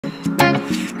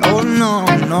Oh no,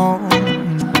 no.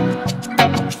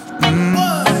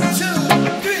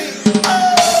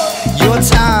 You're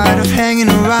tired of hanging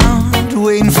around,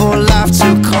 waiting for life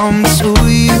to come to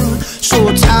you.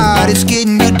 So tired it's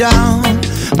getting you down.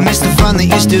 Miss the fun that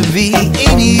used to be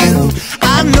in you.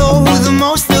 I know the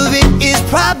most of it is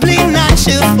probably not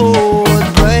your fault,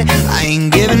 but I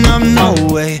ain't giving up, no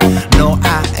way. No,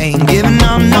 I ain't giving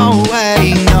up, no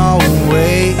way, no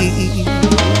way.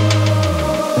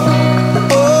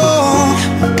 Oh,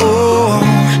 oh,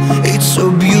 it's a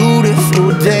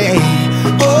beautiful day.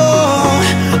 Oh,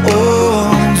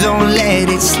 oh, don't let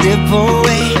it slip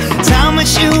away. Time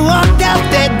that you walked out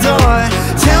that door,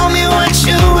 tell me what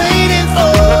you're waiting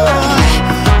for.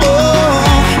 Oh,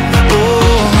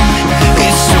 oh,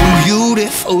 it's a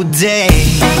beautiful day.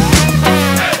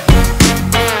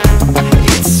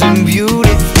 It's a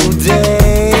beautiful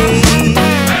day.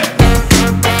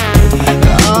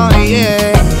 Oh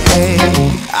yeah,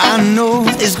 I know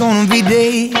there's gonna be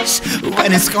days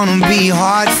when it's gonna be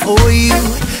hard for you.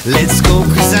 Let's go,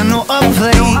 cause I know a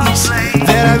place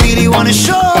that I really wanna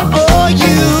show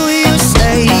you. You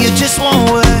say you just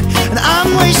won't work, and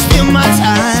I'm wasting my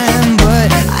time,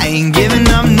 but I ain't giving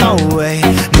up, no way.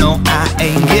 No, I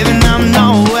ain't giving up,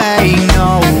 no way,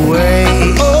 no way.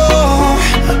 Oh,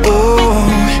 oh,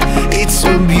 it's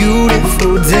a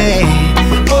beautiful day.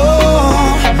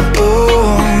 Oh,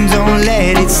 oh, don't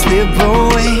let it slip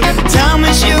away. Time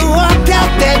as you walk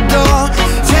out that door,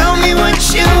 tell me what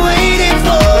you're waiting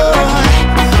for.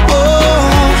 Oh,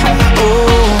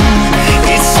 oh,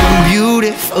 it's a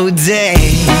beautiful day.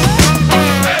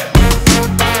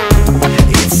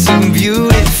 It's a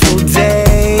beautiful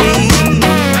day.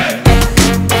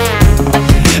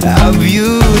 A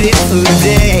beautiful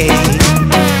day.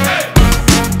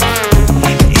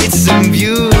 It's a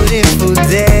beautiful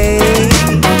day.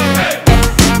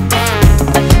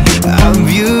 A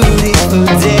beautiful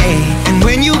day. And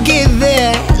when you get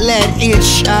there, let it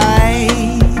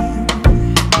shine.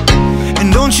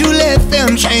 And don't you let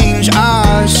them change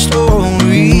our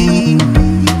story.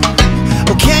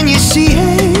 Oh, can you see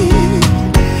it?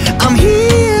 I'm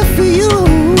here for you.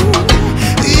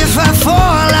 If I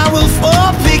fall, I will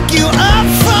fall, pick you up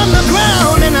from the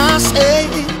ground, and I'll say,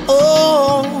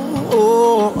 oh,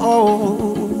 oh, oh.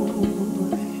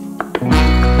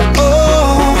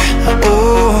 Oh,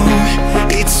 oh,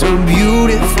 it's a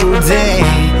beautiful day.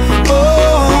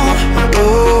 Oh,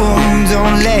 oh,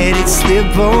 don't let it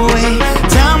slip away.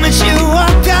 Time that you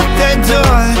walked out that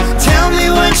door, tell me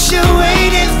what you're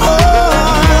waiting for.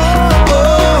 Oh,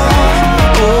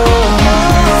 oh,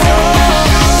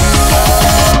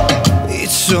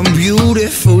 it's a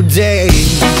beautiful day.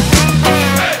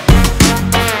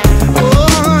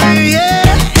 Oh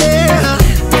yeah, yeah.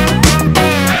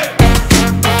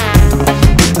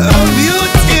 A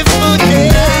beautiful day.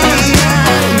 Na,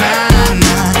 na, na,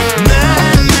 na, na,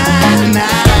 na, na,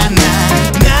 na,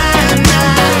 na,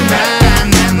 na, na,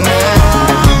 no,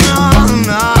 no,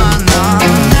 no.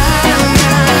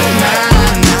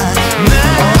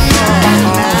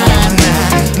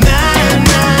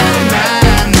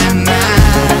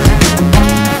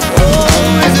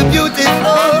 Oh, it's a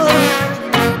beautiful,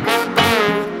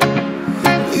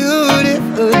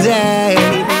 beautiful day.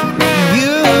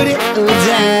 Beautiful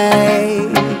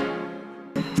day.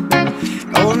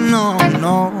 Oh no,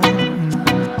 no.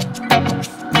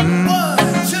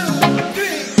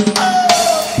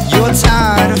 You're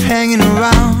tired of hanging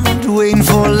around, waiting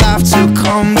for life to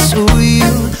come to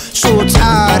you. So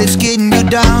tired it's getting you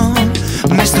down.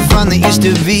 Miss the fun that used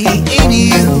to be in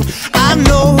you. I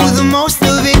know the most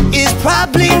of it is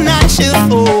probably not your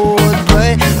fault,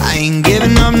 but I ain't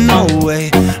giving up, no way.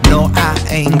 No, I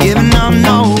ain't giving up,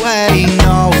 no way,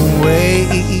 no way.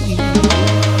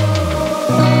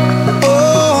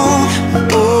 Oh,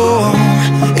 oh,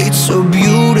 it's a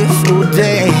beautiful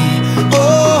day.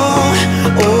 Oh,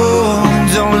 oh,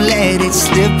 don't let it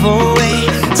slip away.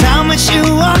 Time that you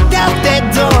walked out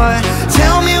that door,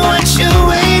 tell me what you're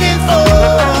waiting for.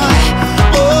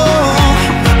 Oh,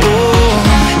 oh,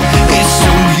 it's a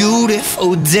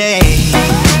beautiful day.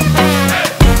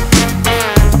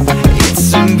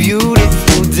 It's a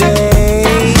beautiful day.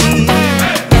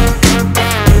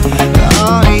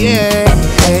 Oh yeah,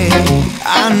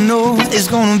 I know there's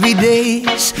gonna be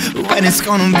days when it's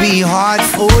gonna be hard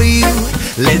for you.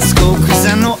 Let's go, cause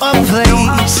I know a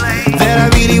place that I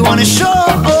really wanna show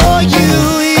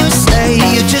you. You say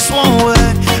you just won't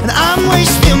work, and I'm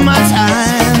wasting my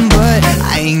time, but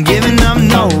I ain't giving up,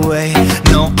 no way.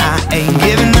 No, I ain't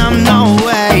giving up, no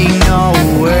way, no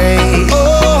way.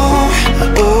 Oh,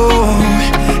 oh,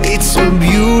 it's a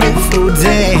beautiful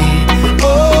day.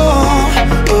 Oh,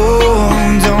 oh,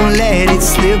 don't let it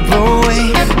slip slip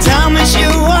away. Time as you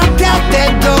walked out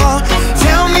that door,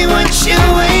 tell me what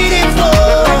you're waiting for.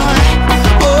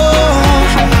 Oh,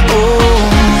 oh,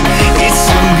 it's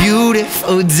a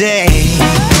beautiful day.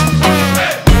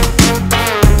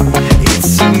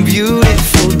 It's a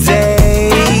beautiful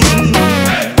day.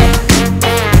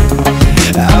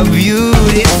 A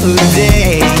beautiful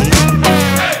day.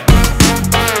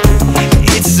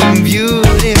 It's a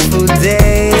beautiful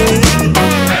day.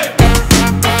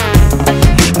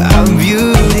 A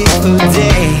beautiful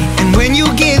day. And when you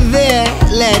get there,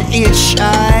 let it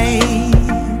shine.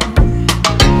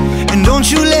 And don't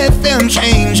you let them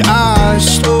change our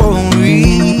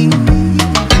story.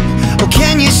 Oh,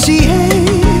 can you see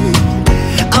it?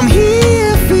 I'm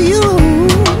here for you.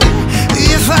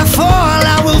 If I fall,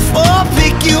 I will fall,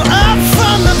 pick you up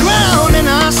from the ground, and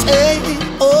I'll say,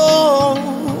 oh,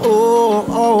 oh,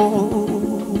 oh,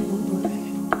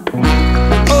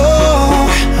 oh,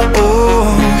 oh,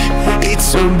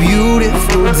 it's a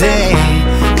beautiful day.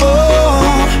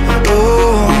 Oh,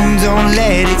 oh, don't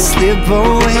let it slip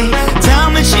away.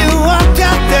 Time as you walked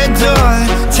out that door,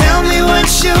 tell me what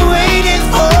you're waiting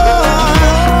for.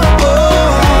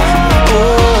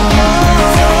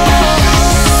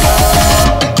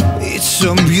 It's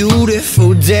a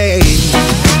beautiful day.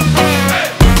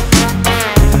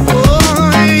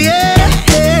 Oh yeah,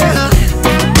 yeah.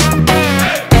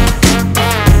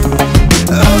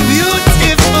 A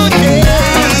beautiful day.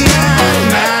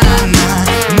 Na na na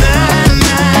na na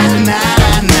na na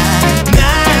na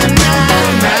na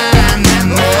na na.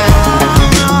 No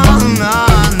no no.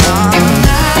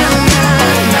 Na na na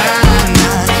na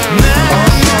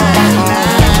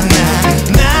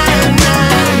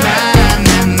na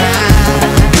na na.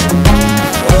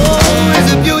 Oh,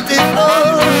 it's a beautiful,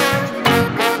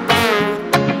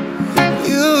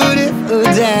 beautiful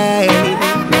day.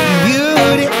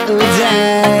 Beautiful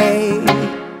day.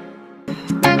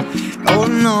 Oh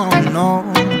no, no.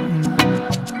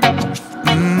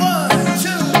 1, 2,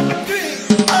 3,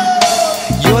 oh.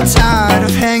 You're tired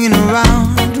of hanging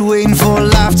around, waiting for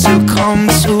life to come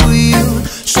to you.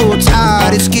 So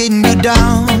tired it's getting you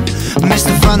down. Miss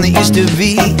the fun that used to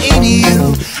be in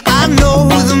you. I know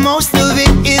the most of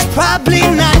it is probably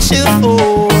not your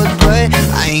fault, but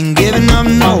I ain't giving up,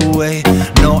 no way.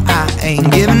 No, I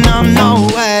ain't giving up, no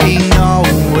way, no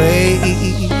way.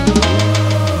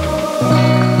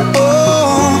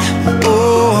 Oh,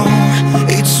 oh,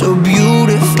 it's a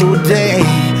beautiful day.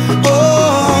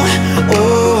 Oh,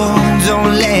 oh,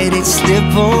 don't let it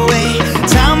slip away.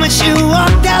 Time as you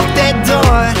walked out that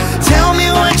door, tell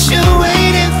me what you're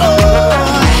waiting for.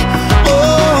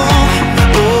 Oh,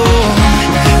 oh,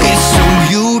 it's a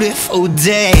beautiful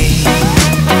day.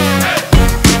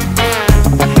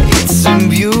 It's a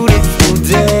beautiful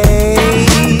day.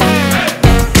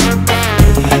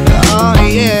 Oh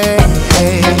yeah,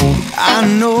 I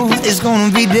know there's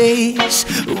gonna be days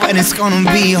when it's gonna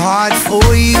be hard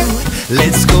for you.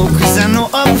 Let's go, cause I know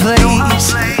a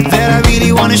place that I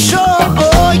really wanna show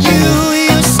you.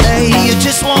 You say you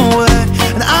just want word,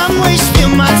 and I'm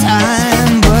wasting my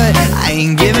time, but I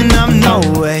ain't giving up, no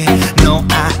way. No,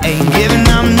 I ain't giving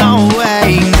up, no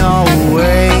way, no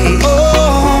way.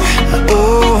 Oh,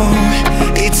 oh,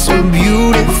 it's a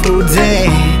beautiful day.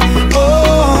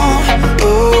 Oh,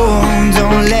 oh,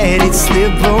 don't let it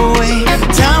slip away.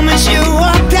 Time as you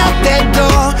walked out that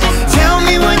door, tell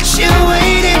me what you're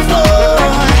waiting for.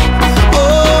 Oh,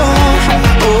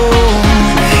 oh,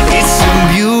 it's a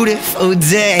beautiful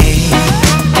day.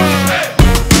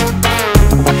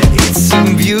 It's a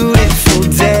beautiful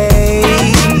day.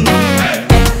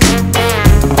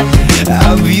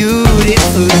 A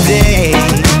beautiful day.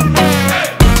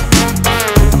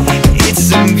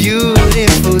 It's a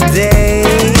beautiful day.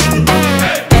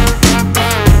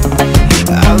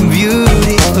 A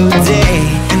beautiful day.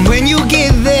 And when you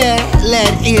get there,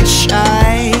 let it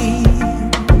shine.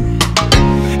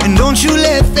 And don't you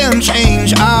let them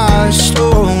change our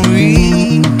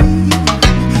story.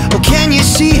 Oh, can you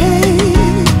see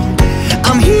it?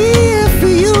 I'm here for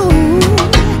you.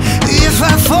 If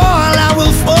I fall, I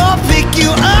will fall, pick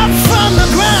you up from the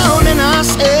ground, and I'll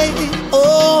say,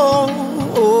 oh,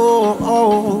 oh,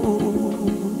 oh,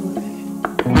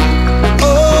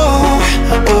 oh,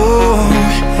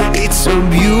 oh, it's a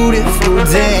beautiful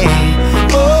day.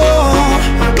 Oh,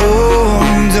 oh,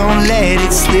 don't let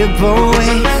it slip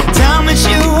away. Time as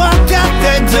you walked out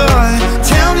that door,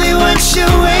 tell me what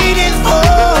you're waiting for.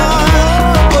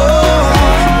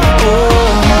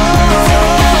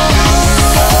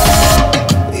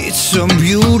 It's a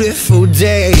beautiful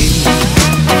day.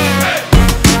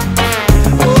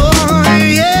 Oh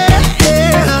yeah,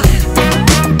 yeah.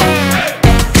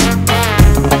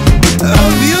 A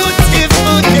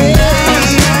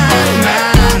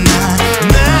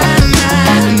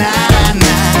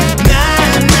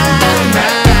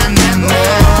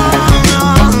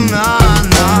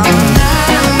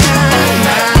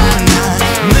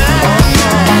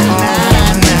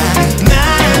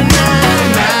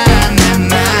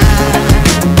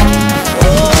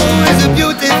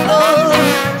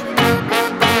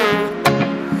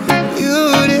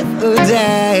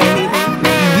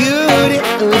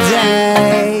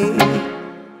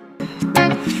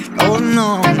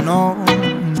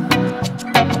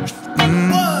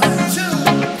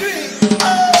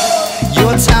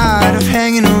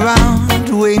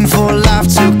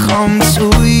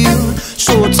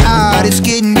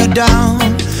down.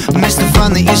 Miss the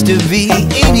fun that used to be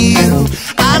in you.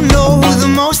 I know the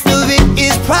most of it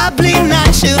is probably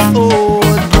not your fault,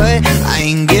 but I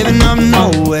ain't giving up,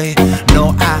 no way.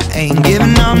 No, I ain't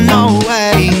giving up, no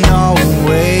way, no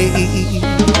way.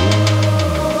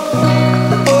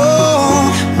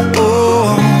 Oh,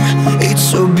 oh,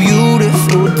 it's a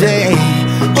beautiful day.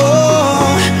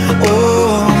 Oh,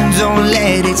 oh, don't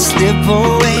let it slip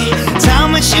away.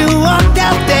 Time that you walked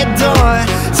out that door,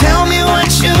 tell me what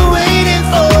you're waiting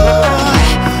for.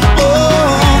 Oh,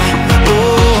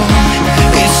 oh,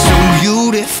 it's a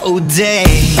beautiful day.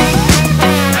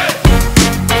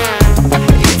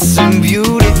 It's a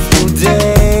beautiful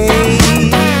day.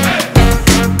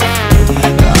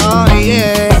 Oh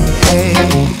yeah,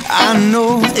 I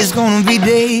know there's gonna be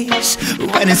days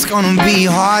when it's gonna be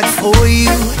hard for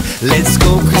you. Let's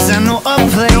go, cause I know a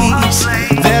place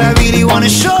that I really wanna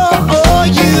show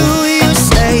you. You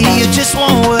say you just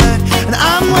want word, and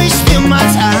I'm wasting my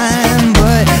time,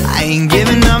 but I ain't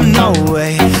giving up, no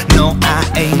way. No, I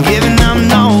ain't giving up,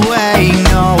 no way,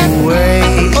 no way.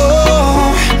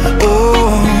 Oh,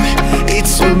 oh,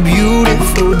 it's a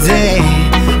beautiful day.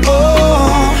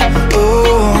 Oh,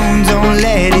 oh, don't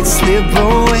let it slip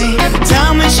away.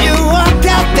 Time as you walked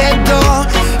out that door,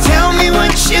 tell me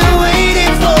what you're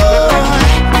waiting for.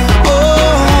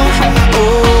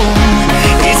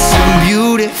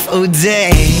 Oh,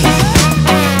 day.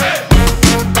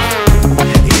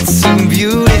 It's a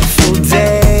beautiful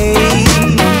day.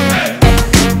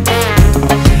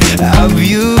 A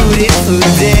beautiful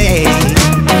day.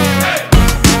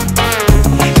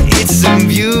 It's a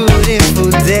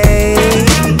beautiful day.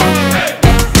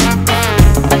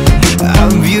 A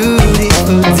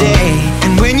beautiful day.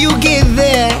 And when you get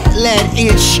there, let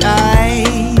it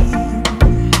shine.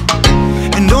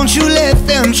 And don't you let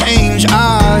them change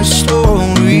our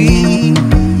story.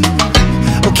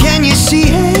 Oh, can you see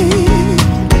it?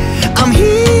 I'm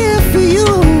here for you.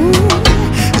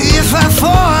 If I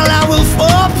fall, I will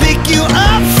fall, pick you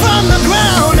up from the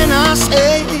ground, and I'll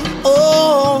say,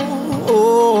 oh,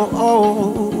 oh, oh,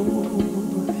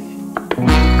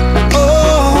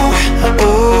 oh,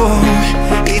 oh,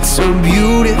 it's a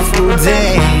beautiful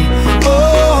day.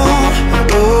 Oh,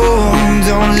 oh,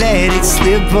 don't let it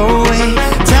slip away.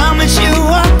 Time that you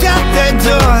walked out that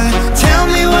door, tell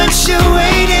me what you're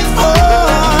waiting for.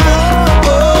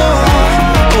 Oh,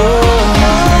 oh,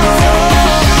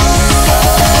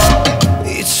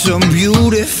 it's a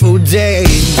beautiful day.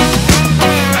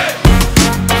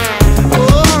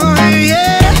 Oh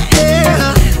yeah,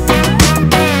 yeah.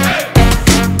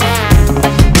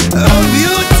 A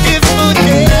beautiful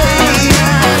day.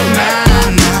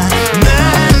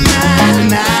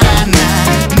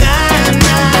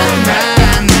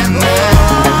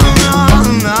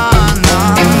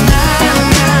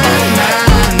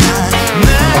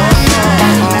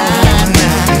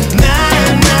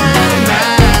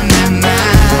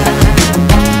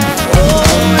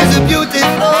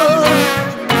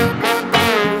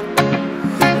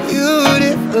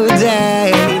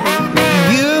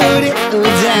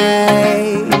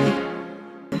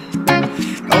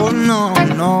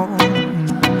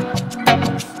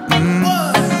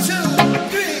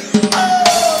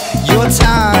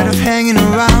 Tired of hanging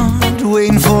around,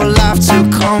 waiting for life to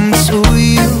come to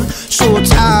you. So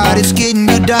tired it's getting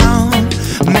you down.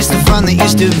 Miss the fun that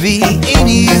used to be in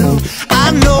you.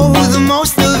 I know the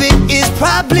most of it is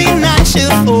probably not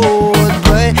your fault,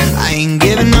 but I ain't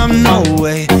giving up, no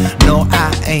way. No,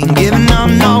 I ain't giving up,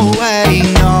 no way,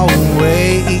 no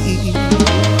way.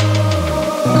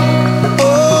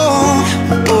 Oh,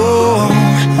 oh,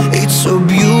 it's a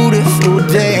beautiful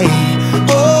day.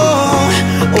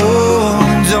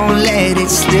 Let it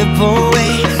slip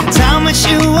away. Time that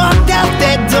you walked out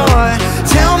that door,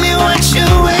 tell me what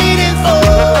you're waiting for.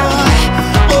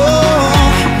 Oh,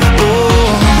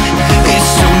 oh,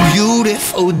 it's a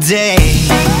beautiful day.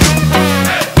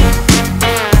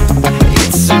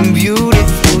 It's a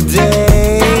beautiful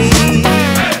day.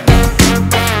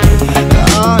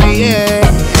 Oh yeah,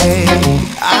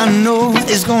 I know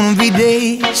there's gonna be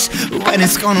days when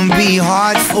it's gonna be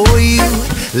hard for you.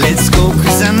 Let's go,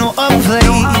 cause I know a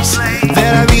place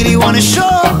that I really wanna show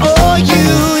you.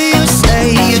 You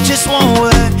say you just want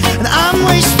word, and I'm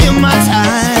wasting my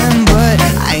time, but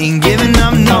I ain't giving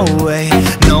up, no way.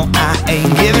 No, I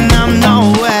ain't giving up,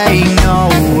 no way,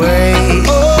 no way.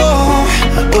 Oh,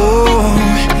 oh,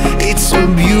 it's a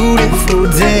beautiful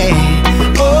day.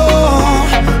 Oh,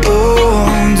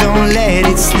 oh, don't let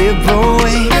it slip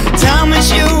away. Time as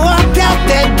you walked out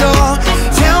that door,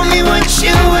 tell me what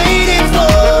you're waiting for.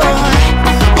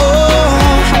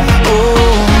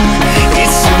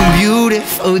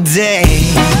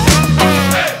 Day.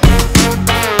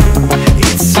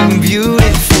 It's a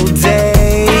beautiful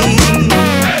day.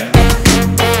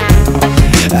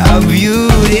 A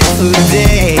beautiful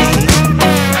day.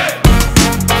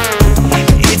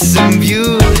 It's a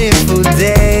beautiful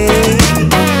day.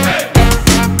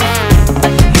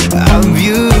 A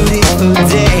beautiful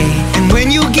day. And when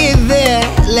you get there,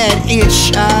 let it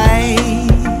shine.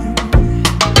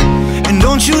 And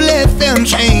don't you let them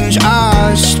change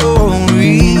our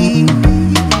story.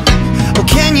 Oh,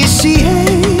 can you see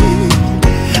it?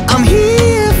 I'm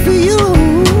here for you.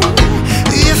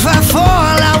 If I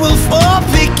fall, I will fall,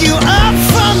 pick you up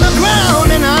from the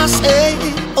ground, and I'll say,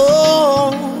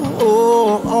 oh,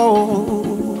 oh, oh,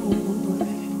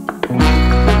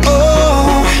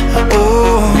 oh,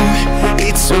 oh,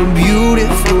 it's a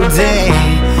beautiful day.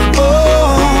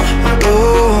 Oh,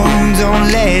 oh, don't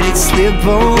let it slip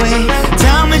away.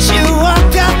 Time as you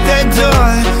walk out that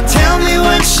door, tell me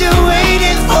what you're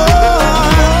waiting for.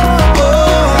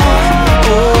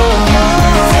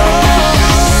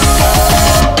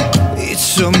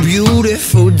 It's a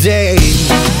beautiful day.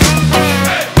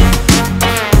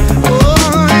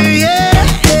 Oh yeah,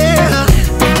 yeah.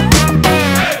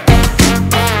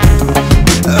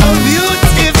 A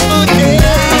beautiful day.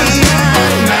 Na,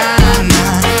 na, na,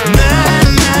 na,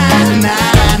 na, na,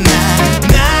 na, na,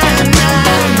 na,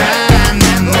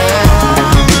 na, no,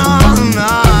 no, no.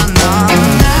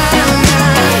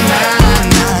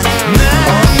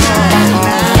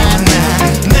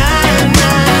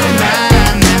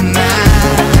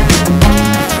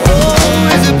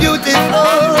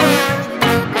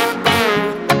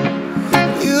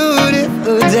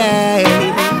 Day,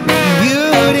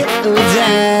 beautiful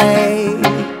day.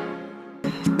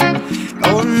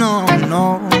 Oh no,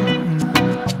 no.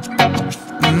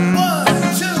 1,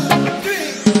 2, 3,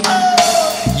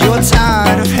 oh. You're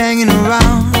tired of hanging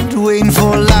around, waiting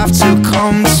for life to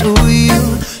come to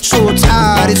you. So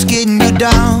tired it's getting you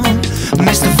down.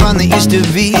 Miss the fun that used to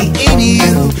be in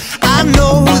you. I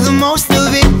know the most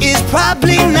of it is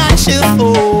probably not your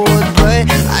fault, but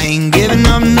I ain't giving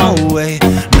up, no way.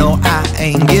 No, I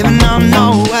ain't giving up,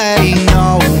 no way,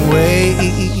 no way.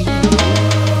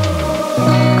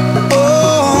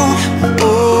 Oh,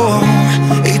 oh,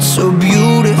 it's a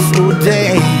beautiful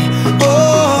day.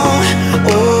 Oh,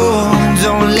 oh,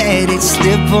 don't let it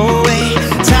slip away.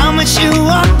 Time that you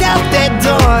walked out that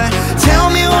door, tell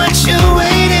me what you're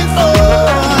waiting for.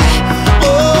 Oh,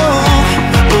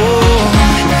 oh,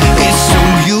 it's a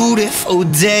beautiful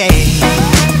day.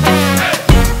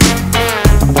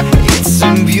 It's a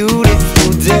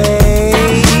beautiful day.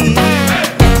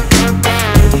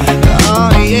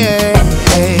 Oh yeah,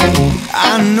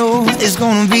 I know there's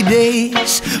gonna be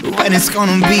days when it's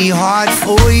gonna be hard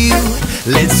for you.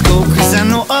 Let's go, cause I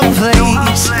know a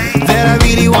place that I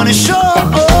really wanna show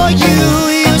you.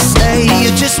 You say you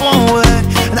just won't work,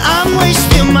 and I'm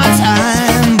wasting my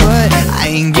time, but I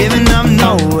ain't giving up,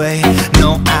 no way.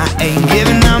 No, I ain't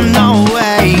giving up, no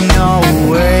way, no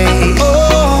way.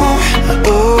 Oh,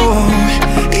 oh,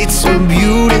 it's a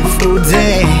beautiful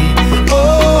day.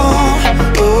 Oh,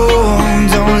 oh,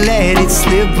 don't let it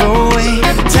slip away.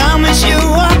 Time as you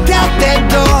walked out that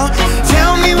door,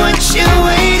 tell me what you're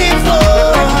waiting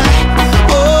for.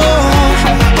 Oh,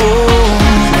 oh,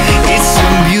 it's a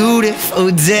beautiful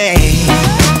day.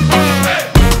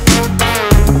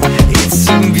 It's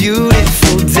a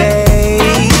beautiful day.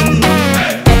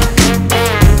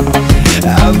 A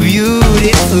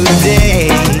beautiful day.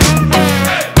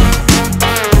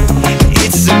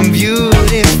 It's a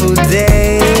beautiful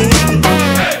day.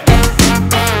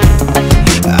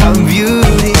 A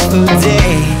beautiful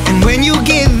day. And when you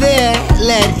get there,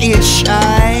 let it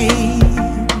shine.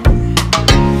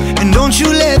 And don't you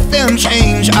let them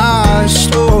change our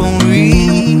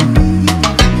story.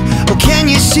 Oh, can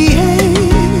you see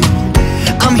it?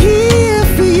 I'm here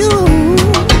for you.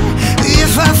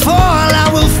 If I fall, I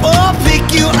will fall,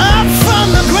 pick you up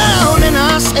from the ground, and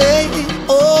I'll say,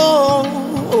 oh,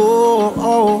 oh, oh,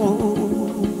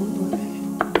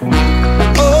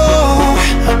 oh,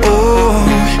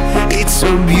 oh, it's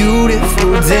a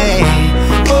beautiful day.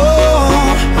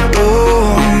 Oh,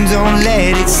 oh, don't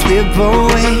let it slip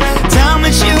away. Time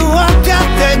as you walked out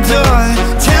that door,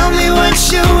 tell me what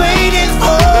you're waiting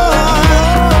for.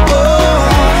 Oh,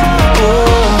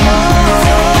 oh,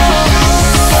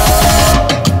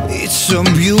 it's a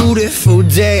beautiful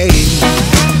day.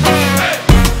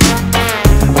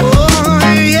 Oh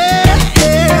yeah,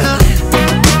 yeah.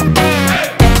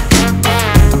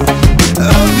 A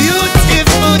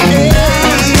beautiful day.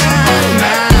 Na,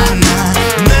 na, na,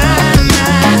 na, na,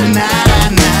 na,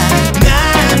 na,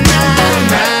 na,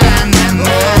 na.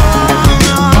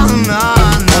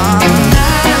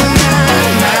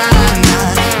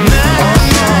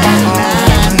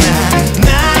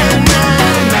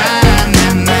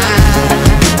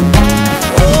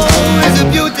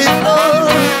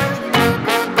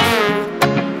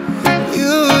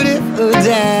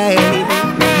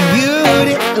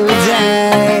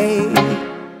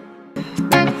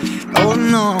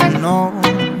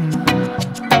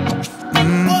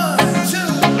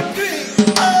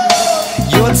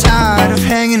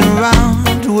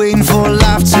 waiting for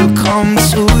life to come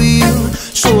to you.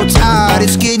 So tired,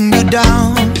 it's getting you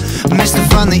down. Miss the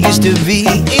fun that used to be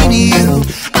in you.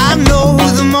 I know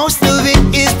the most of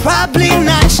it is probably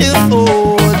not your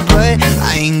fault, but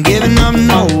I ain't giving up,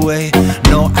 no way.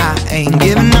 No, I ain't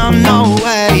giving up, no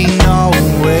way, no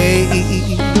way.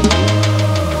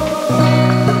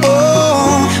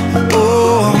 Oh,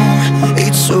 oh,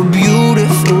 it's a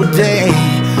beautiful day.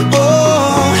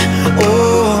 Oh,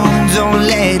 oh, don't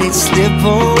let it slip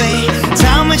away.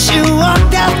 Time that you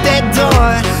walked out that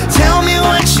door, tell me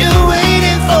what you're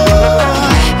waiting for.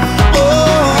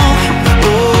 Oh,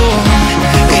 oh,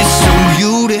 it's a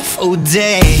beautiful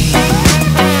day.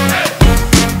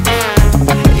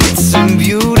 It's a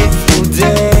beautiful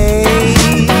day.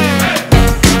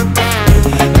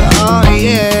 Oh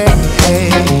yeah,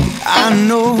 I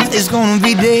know there's gonna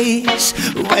be days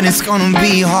when it's gonna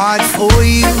be hard for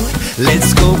you.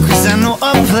 Let's go, cause I know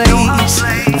a place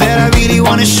that I really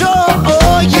wanna show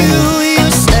you. You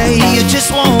say you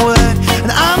just won't work,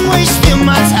 and I'm wasting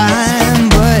my time,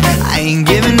 but I ain't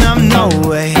giving up, no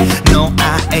way. No,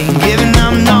 I ain't giving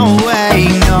up, no way,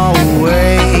 no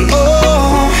way.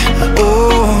 Oh,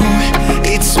 oh,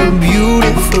 it's a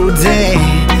beautiful day.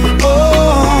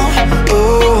 Oh,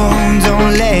 oh,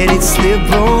 don't let it slip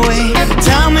away.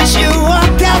 Time as you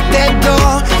walked out that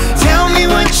door, tell me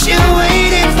what you're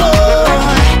waiting for.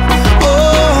 Oh,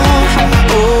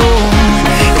 oh,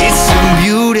 it's a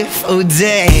beautiful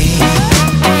day.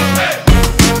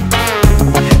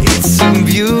 It's a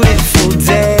beautiful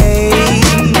day.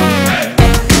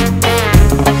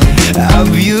 A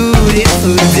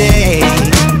beautiful day.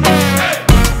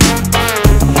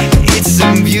 It's a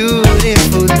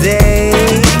beautiful day.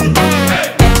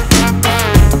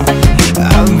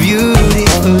 A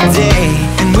beautiful day.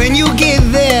 And when you get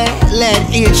there, let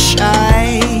it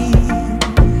shine.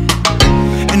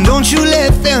 And don't you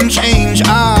let them change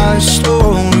our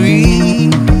story.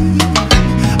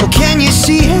 Oh, can you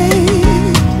see it?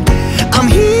 I'm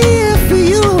here for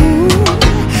you.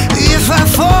 If I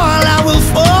fall, I will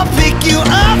fall, pick you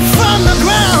up from the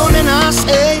ground, and I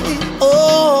say,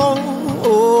 oh,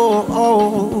 oh, oh.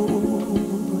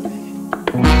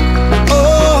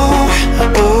 Oh,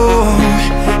 oh,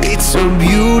 it's a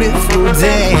beautiful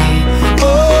day. Oh,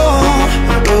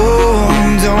 oh,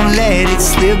 don't let it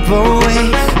slip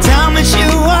away. Time that you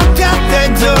walked out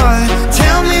that door,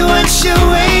 tell me what you're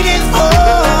waiting for.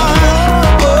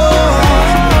 Oh,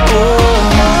 oh,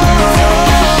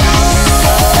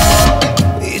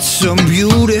 it's a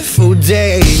beautiful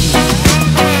day.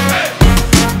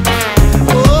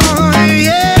 Oh,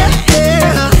 yeah,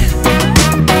 yeah.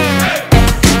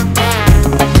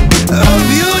 A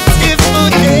beautiful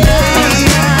day.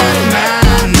 Na,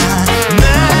 na, na,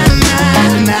 na,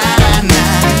 na, na, na,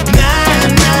 na,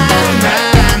 na,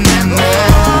 na, na. No,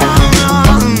 no,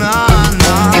 no. Na,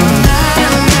 na,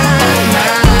 na,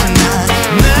 na,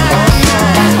 na,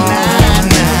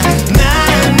 na,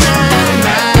 na,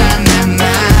 na,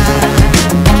 na.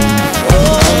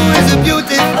 Oh, it's a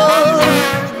beautiful,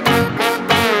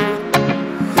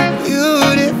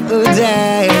 beautiful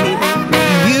day.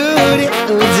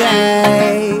 Beautiful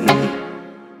day.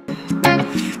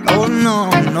 Oh no,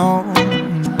 no.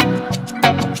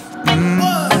 1,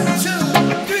 2,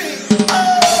 3, oh!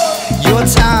 You're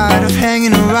tired of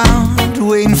hanging around,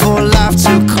 waiting for life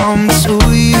to come to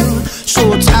you. So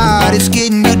tired, it's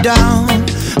getting you down.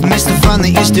 Miss the fun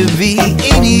that used to be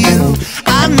in you.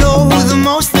 I know the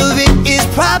most of it is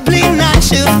probably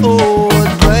not your fault,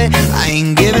 but I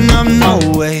ain't giving up, no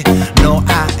way. No, I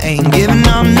ain't giving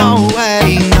up, no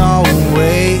way, no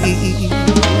way.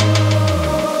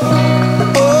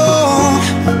 Oh,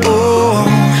 oh,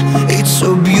 it's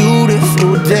a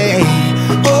beautiful day.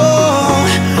 Oh,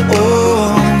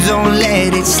 oh, don't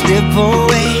let it slip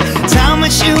away. Time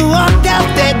that you walked out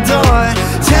that door,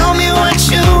 tell me what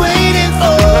you're waiting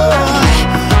for.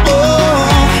 Oh,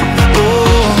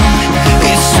 oh,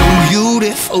 it's a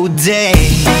beautiful day.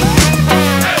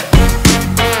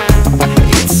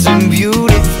 It's a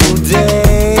beautiful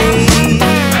day.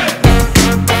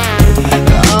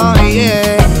 Oh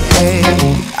yeah,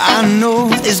 I know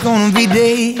there's gonna be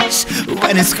days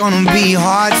when it's gonna be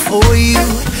hard for you.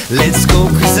 Let's go,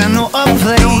 cause I know a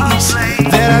place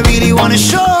that I really wanna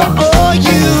show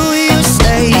you. You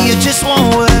say you just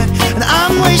won't work, and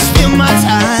I'm wasting my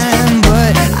time,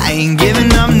 but I ain't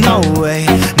giving up, no way.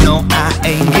 No, I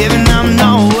ain't giving up,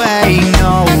 no way,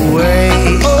 no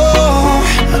way. Oh,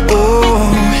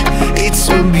 oh, it's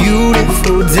a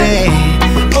beautiful day.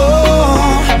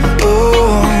 Oh,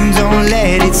 oh, don't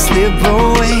let it slip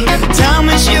away. Time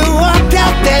as you walked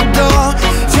out that door,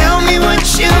 tell me what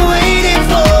you're waiting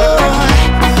for.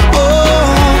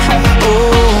 Oh,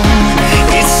 oh,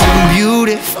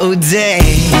 beautiful day.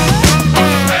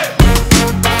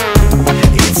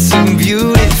 It's a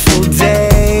beautiful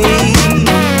day.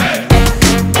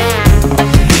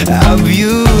 A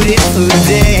beautiful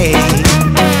day.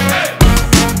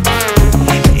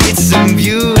 It's a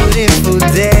beautiful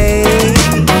day.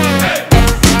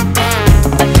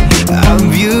 A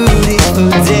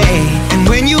beautiful day. And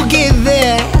when you get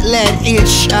there, let it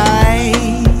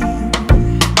shine.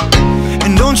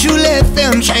 And don't you let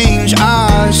them change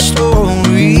our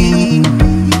story.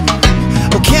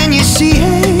 Oh, can you see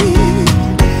it?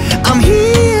 I'm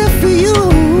here for you.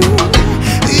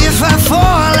 If I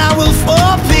fall, I will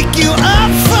fall, pick you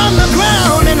up from the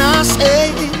ground, and I'll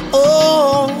say,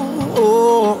 oh,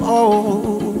 oh, oh,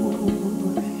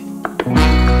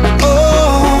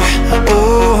 oh,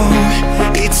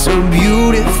 oh, it's a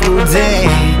beautiful day.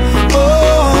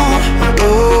 Oh,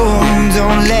 oh,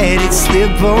 don't let it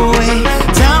slip away.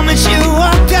 Tell me you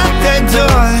walked out that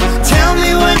door. Tell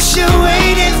me what you're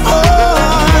waiting for.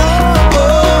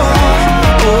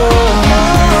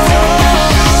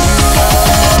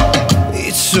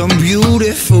 It's a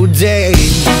beautiful day.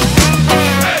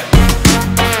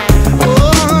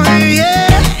 Oh yeah,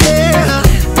 yeah.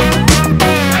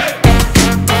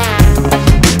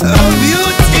 A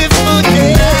beautiful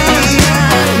day.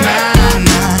 Na, na,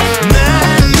 na, na,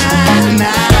 na,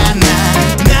 na, na,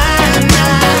 na, na,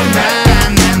 na,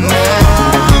 na, no,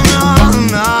 no,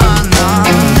 no.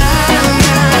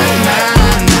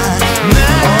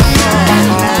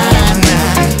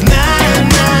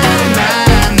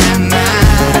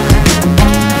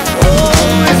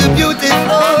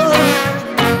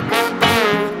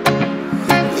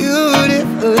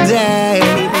 Beautiful day,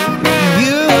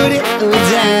 beautiful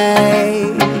day.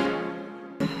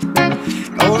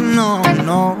 Oh no,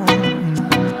 no.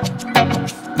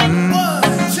 1,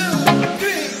 2,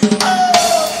 3, oh!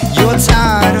 You're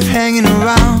tired of hanging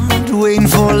around, waiting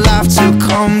for life to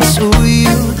come to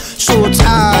you. So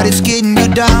tired it's getting you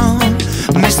down.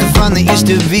 Miss the fun that used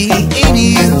to be in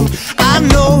you. I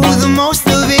know the most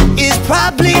of it is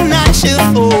probably not your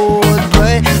fault,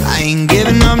 but I ain't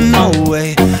giving up, no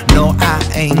way. No, I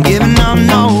ain't giving up,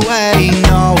 no way,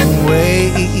 no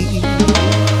way.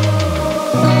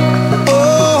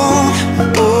 Oh,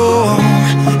 oh,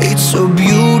 it's a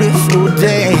beautiful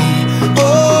day.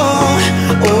 Oh,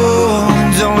 oh,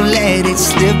 don't let it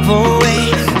slip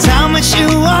away. Tell me you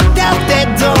walked out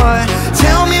that door.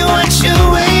 Tell me what you're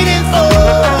waiting for.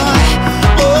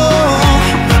 Oh,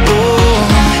 oh,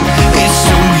 it's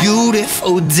a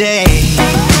beautiful day.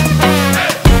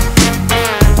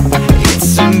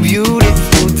 It's a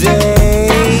beautiful day.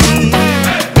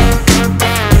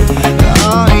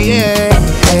 Oh yeah,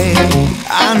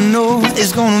 I know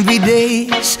there's gonna be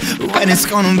days when it's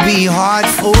gonna be hard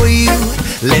for you.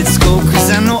 Let's go, cause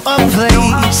I know a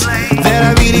place that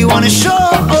I really wanna show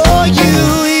you.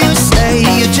 You say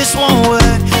you just want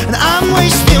word, and I'm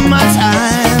wasting my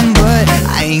time, but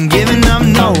I ain't giving up,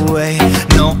 no way.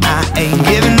 No, I ain't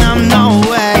giving up, no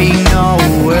way, no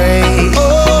way.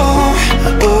 Oh,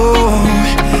 oh,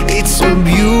 it's a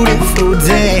beautiful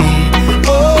day.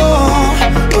 Oh,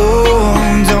 oh,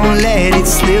 don't let it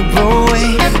slip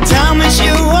away. Tell me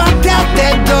you walked out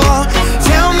that door.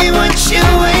 Tell me what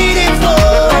you're waiting for.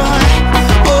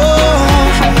 Oh,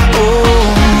 oh,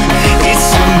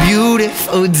 it's a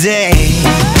beautiful day.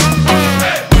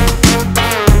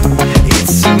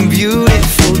 It's a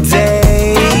beautiful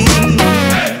day.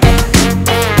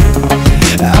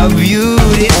 A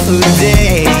beautiful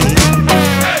day.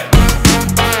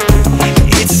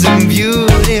 It's a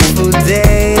beautiful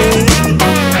day.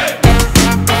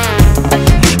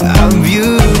 A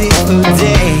beautiful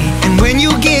day. And when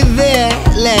you get there,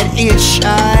 let it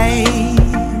shine.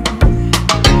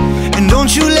 And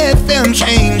don't you let them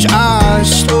change our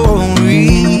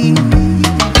story.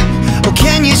 Oh,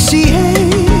 can you see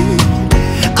it?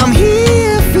 I'm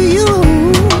here for you.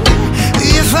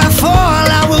 If I fall,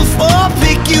 I will fall,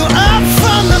 pick you up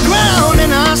from the ground,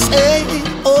 and I'll say,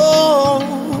 oh,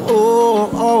 oh,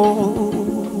 oh,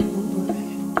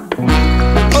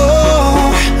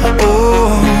 oh,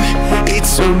 oh,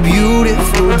 it's a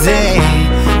beautiful day.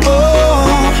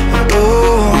 Oh,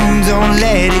 oh, don't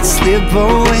let it slip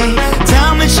away.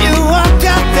 Tell me you walked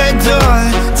out that door.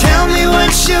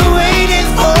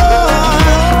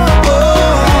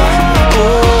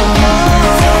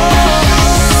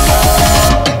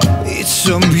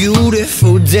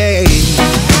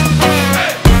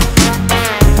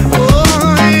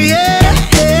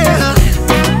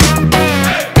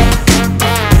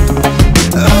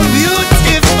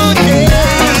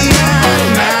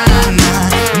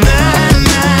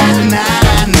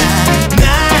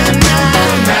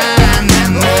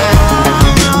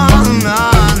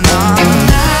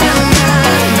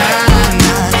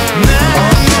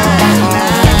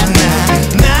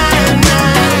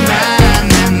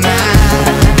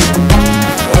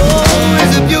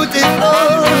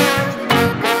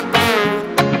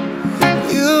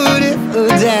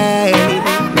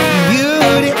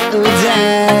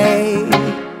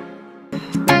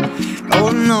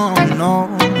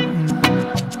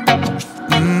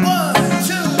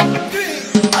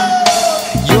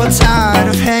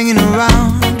 hanging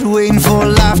around, waiting for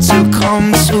life to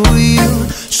come to you.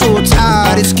 So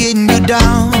tired it's getting you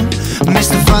down. Miss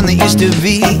the fun that used to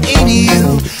be in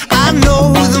you. I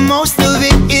know the most of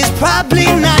it is probably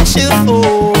not your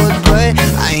fault, but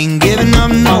I ain't giving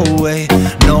up, no way.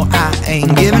 No, I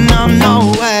ain't giving up,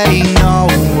 no way, no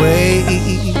way.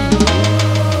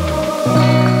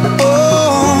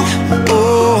 Oh,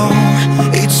 oh,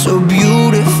 it's a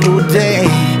beautiful day.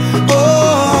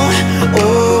 Oh,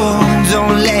 oh,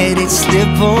 don't let it slip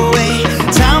away.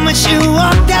 Time that you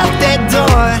walked out that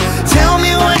door, tell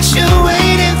me what you're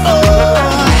waiting for.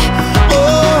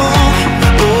 Oh,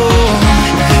 oh,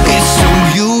 it's a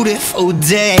beautiful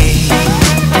day.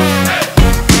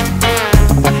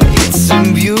 It's a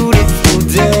beautiful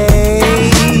day.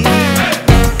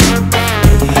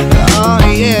 Oh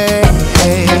yeah,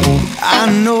 I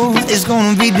know there's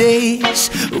gonna be days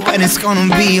when it's gonna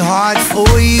be hard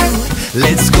for you.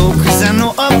 Let's go, cause I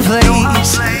know a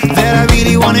place that I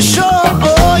really wanna show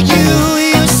you.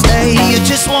 You say you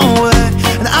just won't work,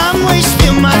 and I'm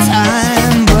wasting my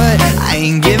time, but I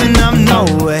ain't giving up, no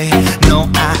way. No,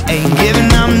 I ain't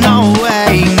giving up, no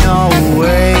way, no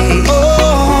way.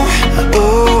 Oh,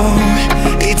 oh,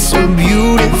 it's a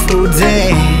beautiful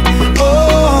day.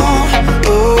 Oh,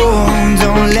 oh,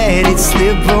 don't let it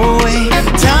slip away.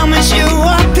 Time as you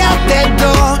walked out that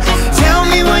door, tell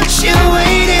me what you're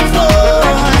waiting for.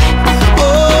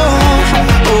 Oh,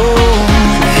 oh,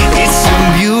 it's a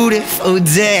beautiful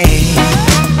day.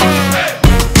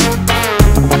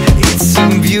 It's a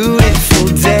beautiful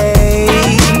day.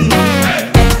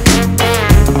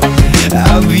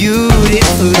 A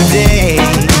beautiful day.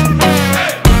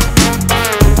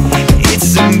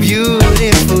 It's a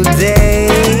beautiful day.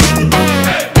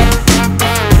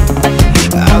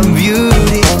 A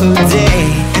beautiful day.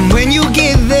 And when you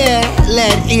get there,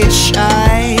 let it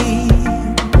shine.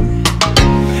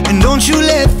 And don't you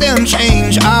let them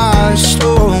change our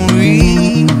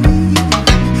story.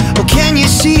 Oh, can you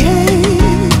see it?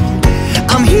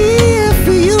 I'm here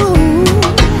for you.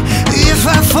 If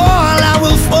I fall, I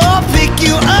will fall, pick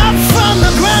you up from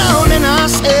the ground, and I'll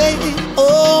say,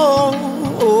 oh,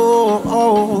 oh,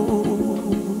 oh.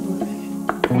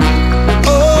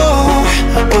 Oh,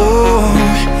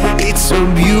 oh, it's a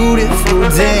beautiful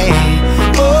day.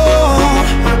 Oh,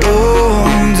 oh,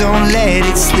 don't let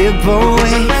it slip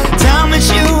away. Time that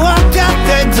you walked out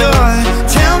that door,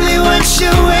 tell me what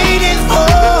you're waiting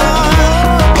for.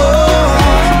 Oh,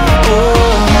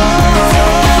 oh,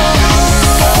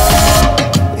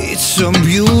 it's a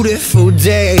beautiful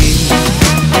day.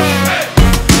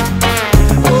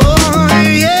 Oh,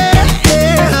 yeah,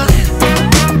 yeah.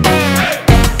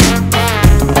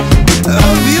 A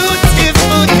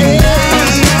beautiful day.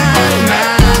 Na, na,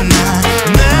 na,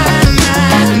 na, na,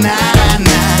 na,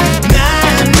 na, na, na,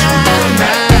 na,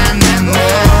 na, na,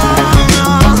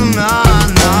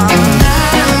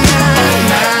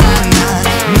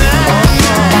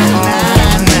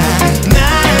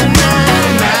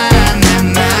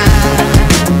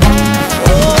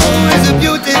 oh, it's a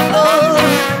beautiful,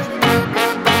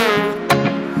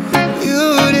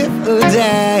 beautiful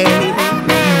day.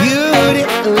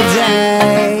 Beautiful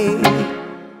day.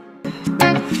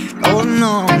 Oh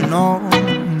no, no.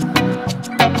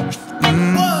 1,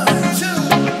 2,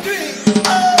 3,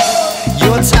 oh!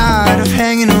 You're tired of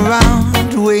hanging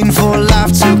around, waiting for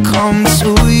life to come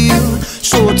to you.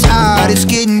 So tired it's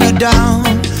getting you down.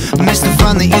 Miss the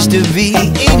fun that used to be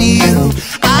in you.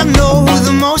 I know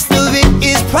the most of it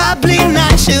is probably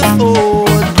not your fault,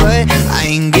 but I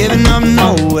ain't giving up,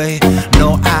 no way.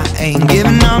 No, I ain't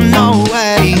giving up, no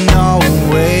way, no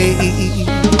way.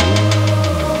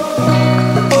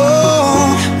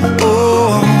 Oh,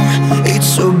 oh,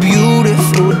 it's a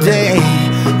beautiful day.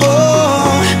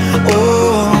 Oh,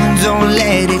 oh, don't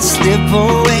let it slip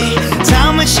away.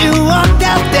 Time that you walked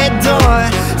out that door,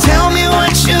 tell me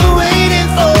what you're waiting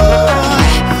for.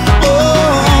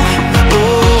 Oh,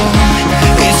 oh,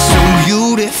 it's a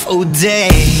beautiful day.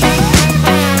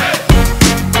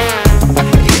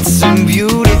 It's a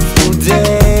beautiful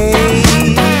day.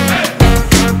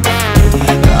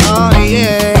 Oh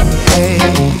yeah,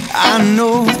 I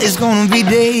know there's gonna be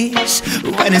days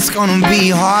when it's gonna be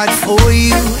hard for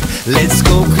you. Let's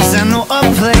go, cause I know a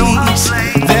place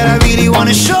that I really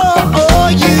wanna show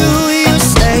you. You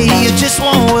say you just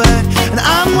won't work, and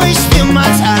I'm wasting my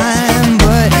time,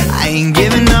 but I ain't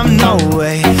giving up, no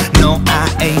way. No, I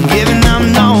ain't giving up,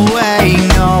 no way,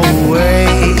 no way.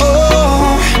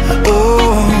 Oh,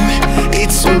 oh,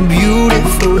 it's a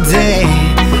beautiful day.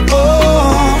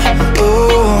 Oh,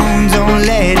 oh, don't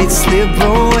let it slip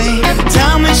away.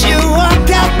 Time as you walked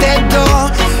out that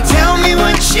door, tell me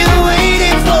what you're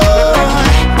waiting for.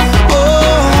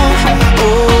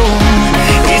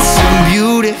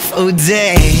 beautiful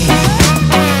day.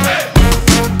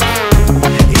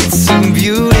 It's a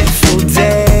beautiful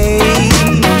day.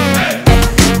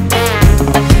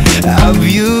 A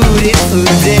beautiful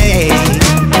day.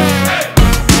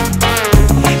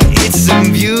 It's a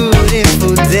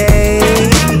beautiful day.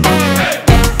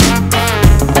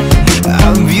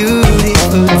 A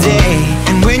beautiful day.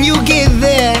 And when you get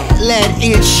there, let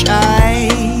it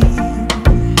shine.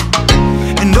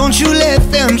 And don't you let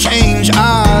them change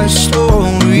our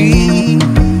story.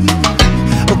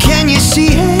 Oh, can you see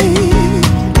it?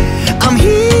 I'm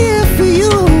here for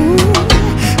you.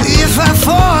 If I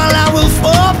fall, I will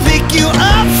fall, pick you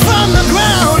up from the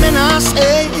ground, and I'll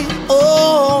say,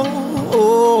 oh,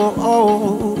 oh,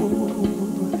 oh,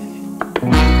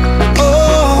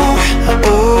 oh,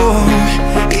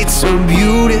 oh, it's a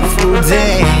beautiful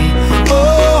day.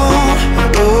 Oh,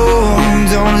 oh,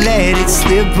 don't let it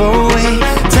slip away.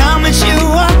 Time that you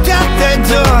walked out that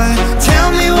door, tell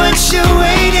me what you're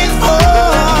waiting for.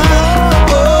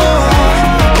 Oh,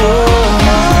 oh,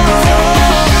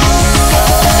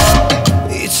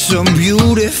 it's a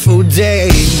beautiful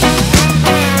day.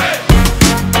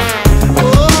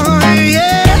 Oh,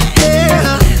 yeah,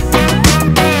 yeah.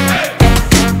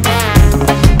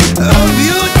 A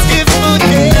beautiful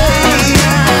day.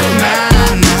 Na, na,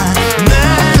 na, na,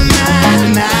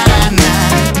 na, na, na,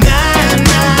 na,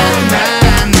 na,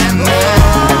 na, no,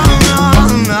 no,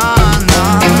 no.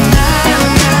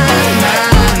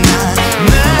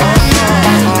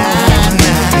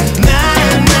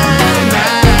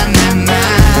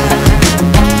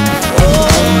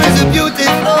 Oh, it's a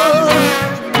beautiful,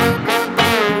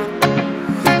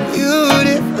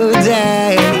 beautiful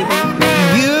day.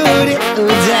 Beautiful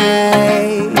day.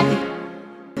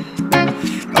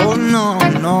 Oh, no,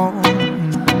 no.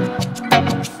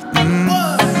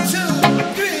 1, 2,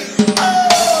 3, oh!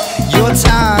 You're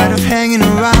tired of hanging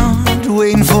around,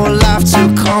 waiting for life to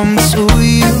come to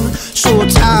you. So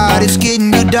tired it's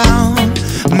getting you down.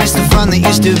 Miss the fun that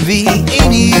used to be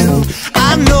in you.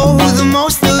 I know the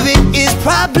most of it is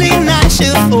probably not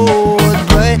your fault,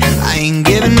 but I ain't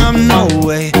giving up, no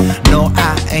way. No,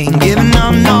 I ain't giving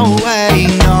up, no way,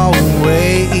 no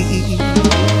way.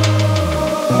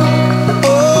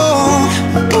 Oh,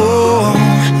 oh,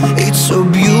 it's a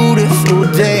beautiful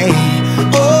day.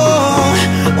 Oh,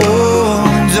 oh,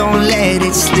 don't let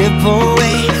it slip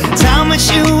away. Time that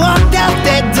you walked out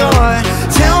that door,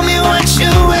 tell me what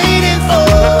you're waiting for.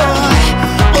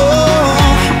 Oh,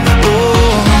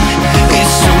 oh,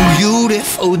 it's a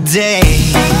beautiful day.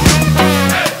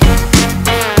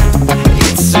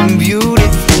 It's a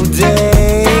beautiful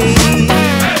day.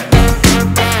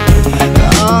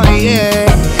 Oh yeah,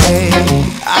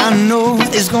 I know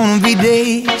there's gonna be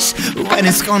days when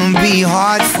it's gonna be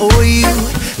hard for you.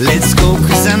 Let's go,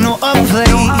 cause I know a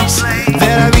place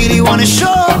that I really wanna show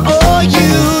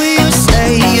you. You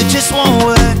say you just won't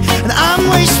work, and I'm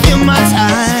wasting my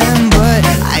time, but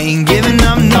I ain't giving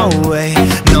up, no way.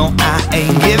 No, I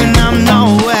ain't giving up,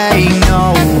 no way,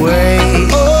 no way.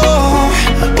 Oh,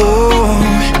 oh,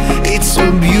 it's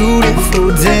a beautiful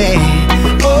day.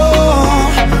 Oh,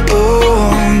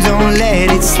 oh, don't let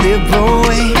it slip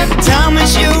away. Time that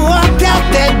you walked out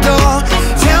that door,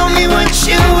 tell me what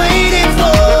you're waiting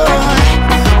for.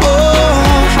 Oh,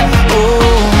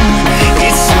 oh,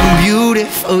 it's a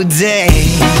beautiful day.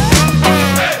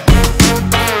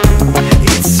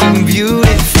 It's a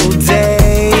beautiful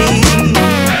day.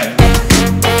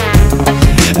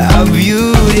 A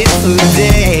beautiful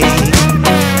day.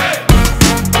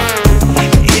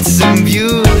 It's a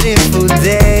beautiful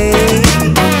day.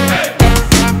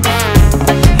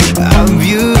 A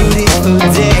beautiful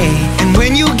day. And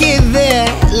when you get there,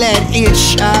 let it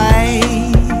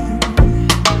shine.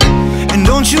 And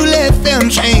don't you let them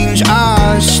change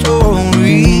our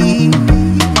story.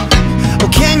 Oh,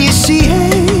 can you see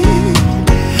it?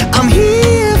 I'm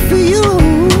here for you.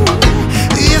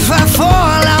 If I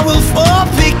fall, I will fall,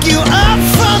 pick you up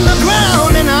from the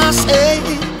ground, and I'll say,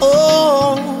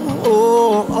 oh,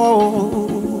 oh, oh,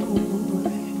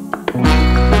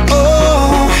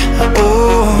 oh,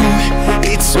 oh,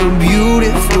 it's a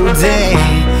beautiful day.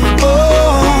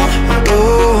 Oh,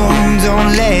 oh,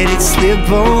 don't let it slip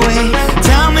away.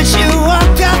 Time that you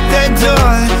walked out that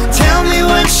door, tell me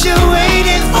what you're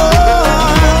waiting for.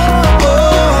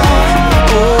 Oh,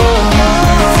 oh,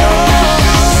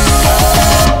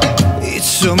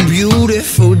 it's a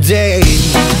beautiful day.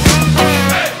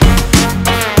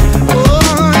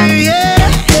 Oh, yeah,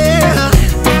 yeah.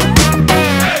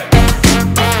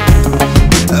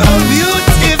 A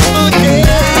beautiful day.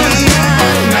 Na,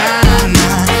 na,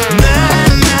 na, na,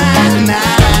 na, na,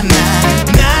 na,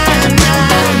 na, na,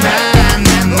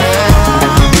 na, na.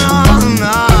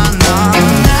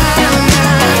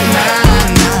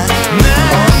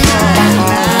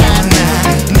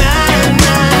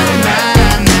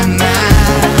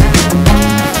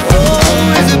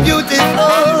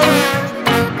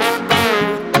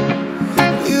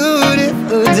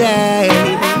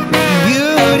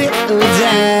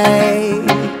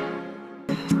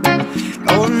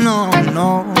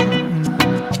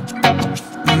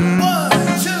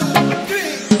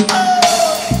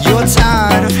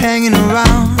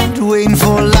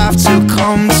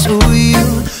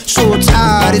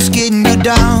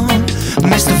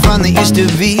 fun that used to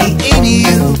be in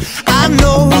you. I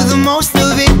know the most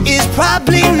of it is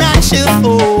probably not your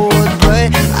fault, but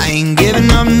I ain't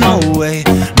giving up, no way.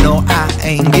 No, I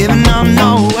ain't giving up,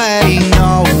 no way,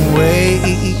 no way.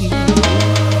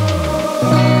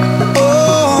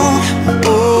 Oh,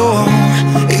 oh,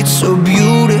 it's a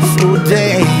beautiful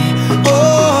day.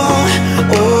 Oh,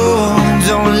 oh,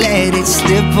 don't let it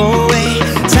slip away.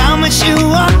 Time that you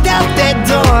walked out that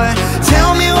door,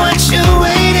 tell me what you're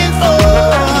waiting for.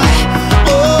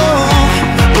 Oh,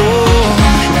 oh,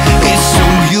 it's a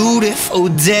beautiful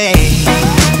day.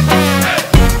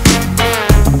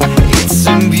 It's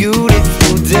a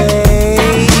beautiful day.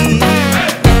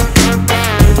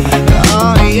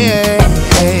 Oh yeah,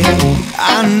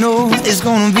 I know there's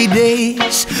gonna be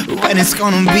days when it's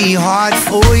gonna be hard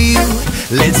for you.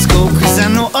 Let's go, cause I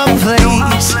know a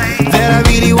place that I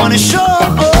really wanna show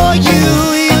you.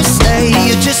 You say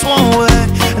you just want word,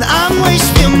 and I'm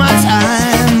wasting my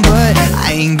time, but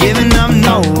I ain't giving up,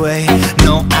 no way.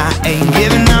 No, I ain't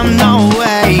giving up, no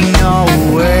way, no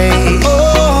way.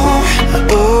 Oh,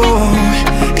 oh,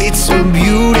 it's a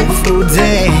beautiful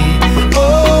day.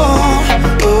 Oh,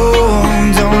 oh,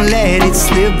 don't let it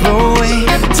slip away.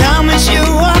 Time as you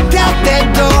walked out that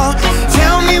door,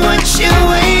 tell me what you're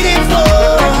waiting for.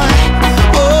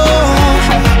 Oh,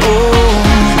 oh,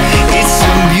 it's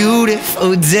a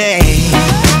beautiful day.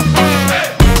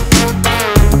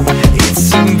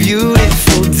 It's a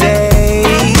beautiful day.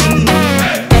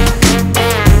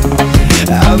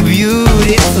 A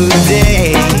beautiful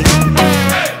day.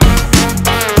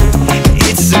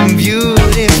 It's a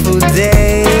beautiful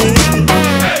day.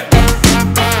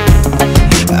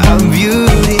 A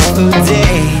beautiful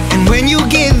day. And when you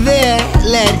get there,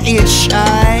 let it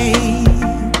shine.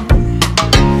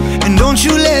 And don't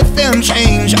you let them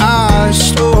change our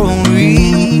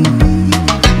story.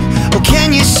 Oh,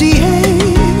 can you see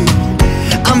it?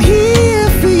 I'm here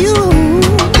for you.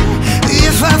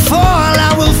 If I fall,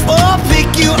 I will fall, pick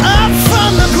you up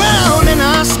from the ground, and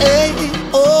I say,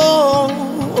 oh,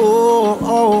 oh,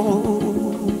 oh,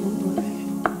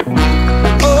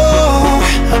 oh,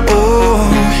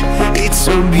 oh, it's a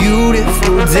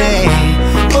beautiful day.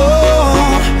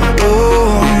 Oh,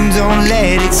 oh, don't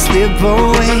let it slip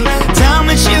away. Time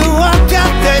that you walked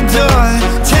out that door,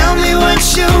 tell me what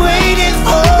you're waiting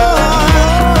for.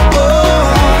 Oh,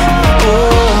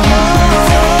 oh,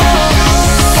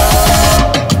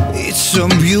 it's a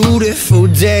beautiful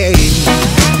day.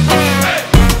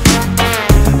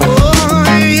 Oh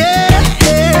yeah,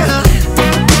 yeah.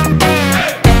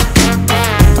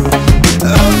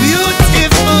 A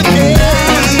beautiful day.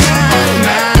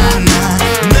 Na, na, na,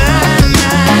 na,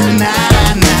 na, na, na,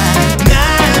 na,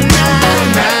 na,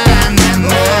 na, na.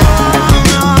 No,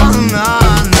 no, no.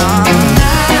 Na,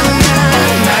 na, na,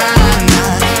 na, na,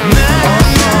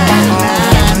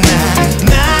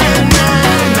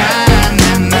 na, na,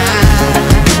 na.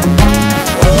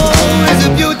 Oh, it's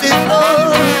a beautiful,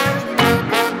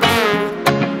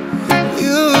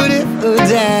 beautiful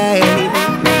day.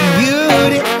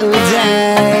 Beautiful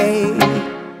day.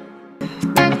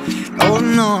 Oh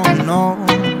no, no.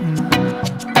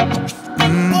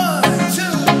 1, 2,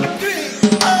 3,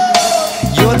 oh!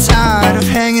 You're tired of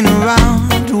hanging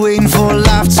around, waiting for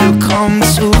life to come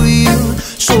to you.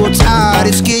 So tired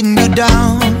it's getting you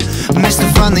down. Miss the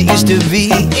fun that used to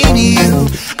be in you.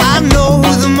 I know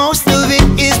the most of it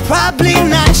is probably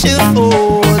not your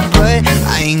fault, but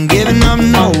I ain't giving up,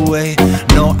 no way.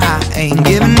 No, I ain't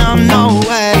giving up, no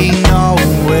way, no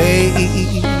way.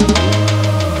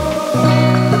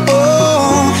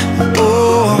 Oh,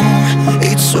 oh,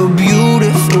 it's a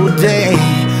beautiful day.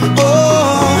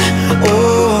 Oh,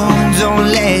 oh, don't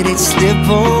let it slip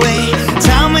away.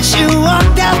 Time that you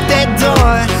walked out that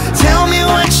door, tell me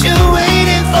what you're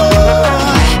waiting for.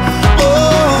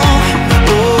 Oh,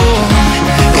 oh,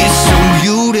 it's a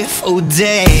beautiful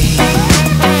day.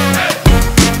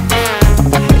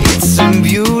 It's a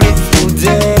beautiful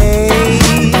day.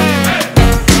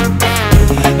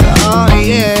 Oh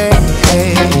yeah,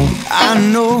 I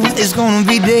know there's gonna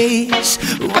be days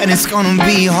when it's gonna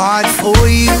be hard for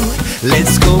you.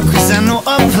 Let's go, cause I know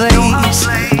a place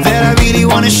that I really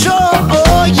wanna show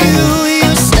you.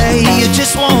 You say you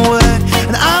just want word,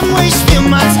 and I'm wasting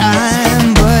my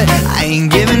time, but I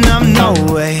ain't giving up, no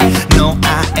way. No,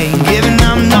 I ain't giving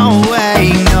up, no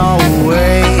way, no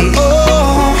way.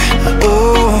 Oh,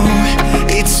 oh,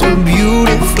 it's a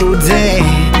beautiful day.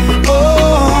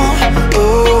 Oh,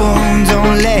 oh,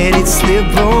 don't let it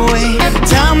slip away.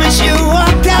 Time as you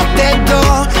walked out that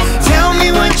door, tell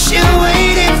me what you're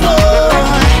waiting for.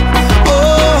 Oh,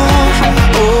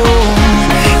 oh,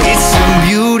 it's a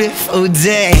beautiful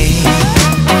day.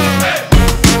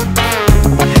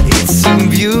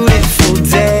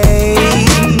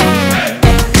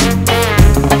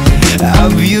 A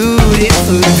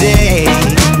beautiful day.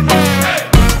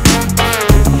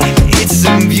 It's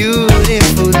a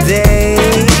beautiful day.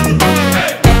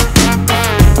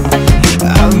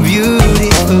 A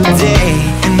beautiful day.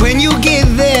 And when you get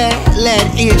there, let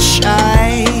it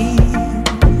shine.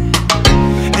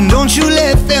 And don't you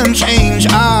let them change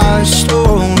our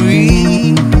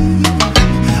story.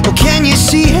 Oh, can you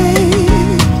see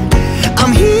it?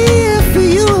 I'm here for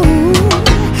you.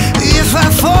 If I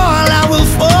fall, I will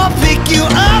fall, pick you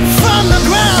up from the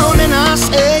ground, and I'll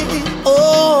say,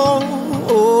 oh,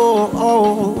 oh,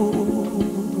 oh,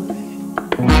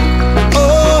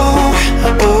 oh,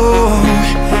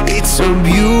 oh, it's a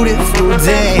beautiful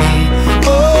day.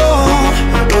 Oh,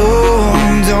 oh,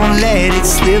 don't let it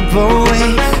slip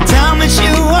away. Time that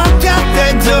you walked out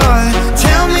that door,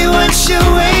 tell me what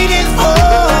you're waiting for.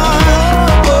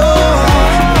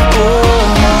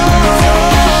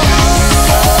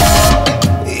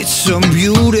 It's a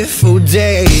beautiful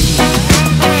day.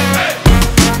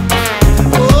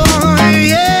 Oh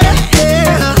yeah,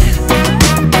 yeah.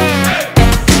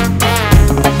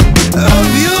 A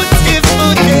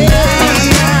beautiful day.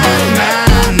 Na, na,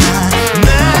 na,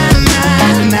 na, na,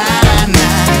 na, na,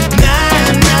 na,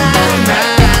 na,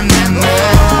 na, no,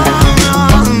 no,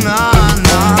 no,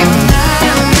 no.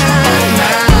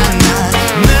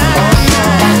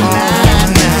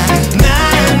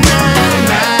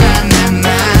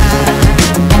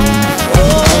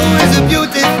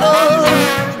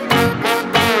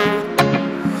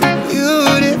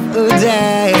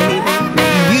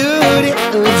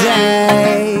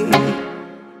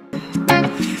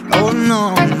 Oh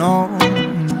no, no.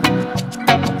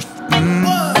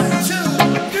 1, 2,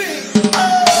 3, oh!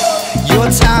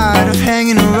 You're tired of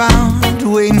hanging around,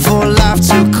 waiting for life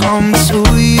to come to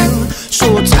you.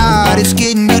 So tired it's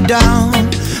getting you down.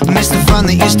 Miss the fun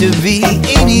that used to be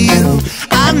in you.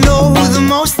 I know the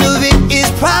most of it is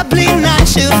probably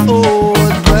not your fault,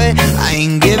 but I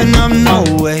ain't giving up, no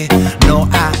way. No,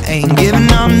 I ain't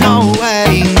giving up, no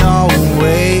way, no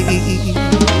way.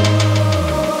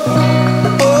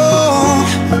 Oh,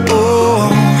 oh,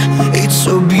 it's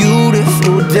a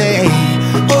beautiful day.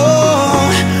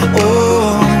 Oh,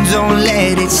 oh, don't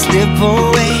let it slip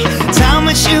away. Time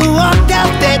that you walked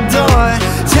out that door,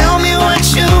 tell me what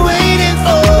you're waiting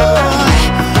for.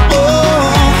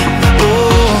 Oh,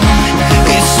 oh,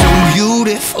 it's a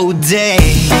beautiful day.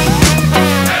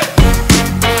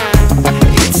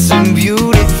 It's a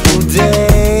beautiful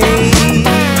day.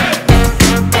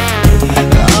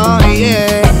 Oh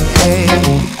yeah,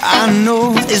 I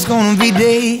know there's gonna be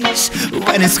days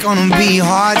when it's gonna be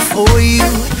hard for you.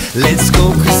 Let's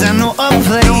go, cause I know a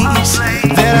place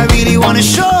that I really wanna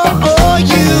show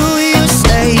you. You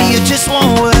say you just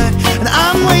won't work, and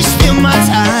I'm wasting my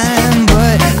time,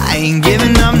 but I ain't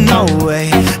giving up, no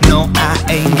way. No, I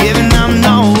ain't giving up,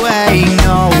 no way,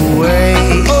 no way.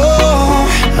 Oh,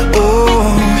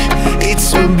 oh,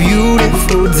 it's a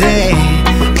beautiful day.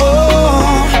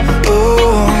 Oh,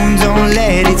 oh, don't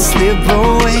let it slip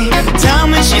away.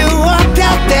 Time that you walked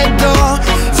out that door,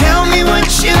 tell me what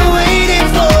you're waiting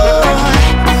for.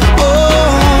 Oh,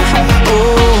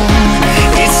 oh,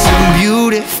 it's a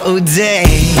beautiful day.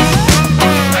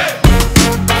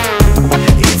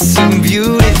 It's a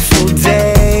beautiful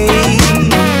day.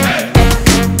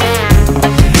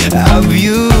 A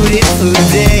beautiful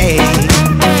day.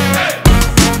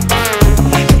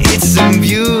 It's a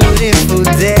beautiful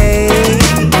day.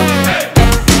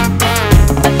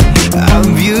 A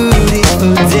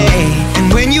beautiful day. And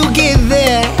when you get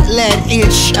there, let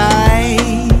it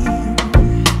shine.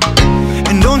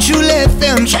 And don't you let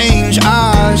them change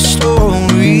our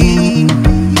story.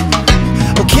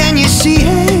 Oh, can you see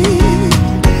it?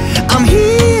 I'm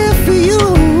here for you.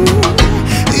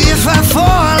 If I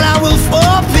fall, I will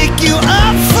fall, pick you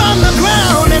up from the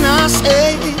ground, and I'll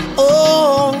say,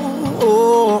 oh,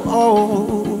 oh,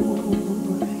 oh,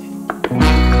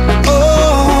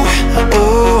 oh,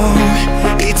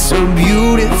 oh, it's a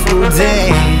beautiful day.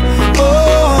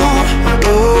 Oh,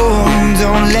 oh,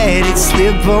 don't let it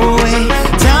slip away.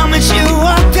 Time that you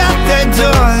walked out that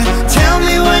door, tell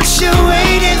me what you're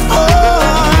waiting for.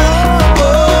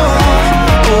 Oh,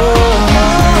 oh,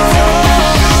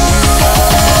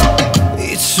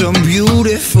 it's a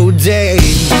beautiful day.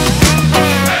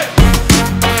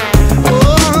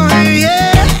 Oh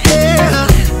yeah, yeah.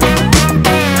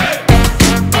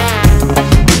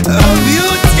 A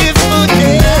beautiful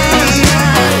day. Na,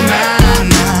 na,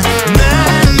 na, na,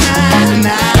 na,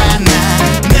 na,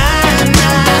 na, na,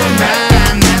 na.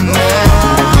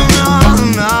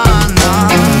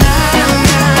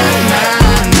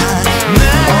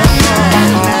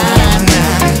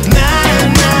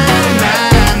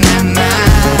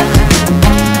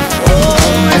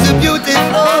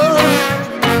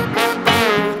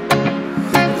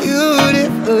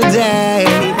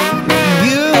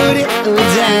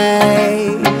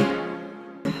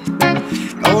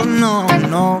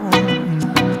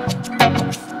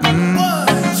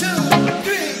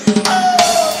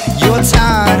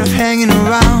 hanging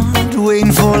around,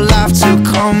 waiting for life to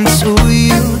come to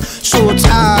you. So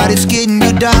tired, it's getting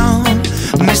you down.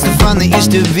 Miss the fun that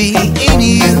used to be in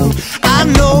you. I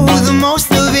know the most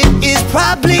of it is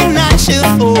probably not your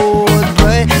fault,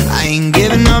 but I ain't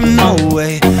giving up, no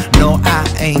way. No, I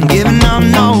ain't giving up,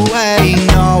 no way,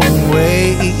 no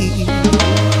way.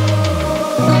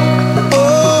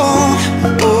 Oh,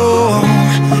 oh,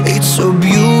 it's a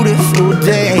beautiful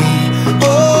day.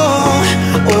 Oh,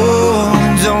 oh,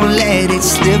 don't let it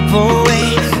slip away.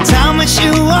 Time that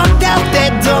you walked out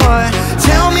that door,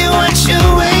 tell me what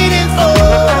you're waiting for.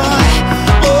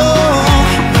 Oh,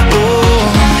 oh,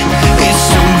 it's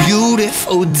a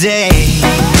beautiful day.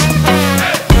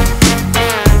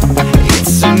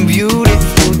 It's a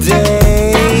beautiful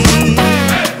day.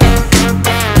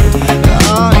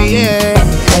 Oh yeah,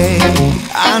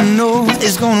 I know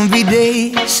there's gonna be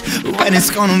days when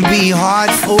it's gonna be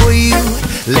hard for you.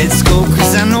 Let's go,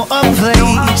 cause I know a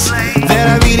place that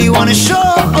I really wanna show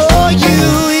you.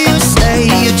 You say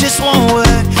you just won't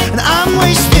work, and I'm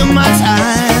wasting my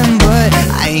time, but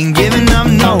I ain't giving up,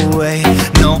 no way.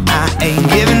 No, I ain't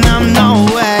giving up, no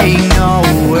way, no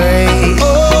way.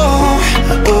 Oh,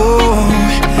 oh,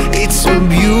 it's a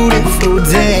beautiful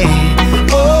day.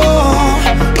 Oh,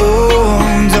 oh,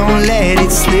 don't let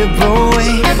it slip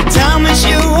away. Time that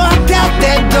you walked out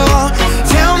that door,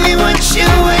 tell me what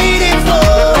you're waiting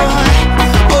for.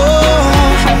 Oh,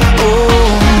 oh,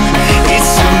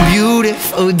 it's a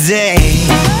beautiful day.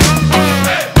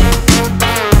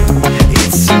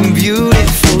 It's a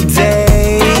beautiful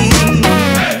day.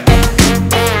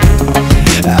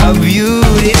 A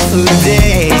beautiful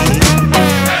day.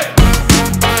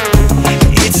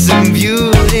 It's a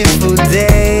beautiful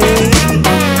day.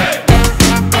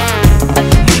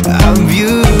 A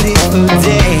beautiful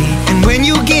day. And when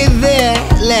you get there,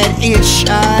 let it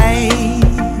shine.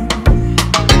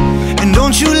 And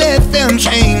don't you let them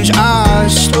change our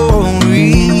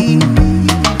story.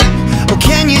 Oh,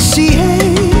 can you see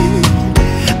it?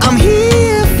 I'm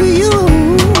here for you.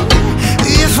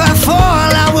 If I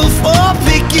fall, I will fall,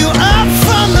 pick you up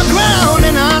from the ground,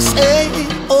 and I'll say,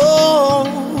 oh,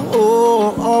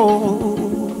 oh, oh.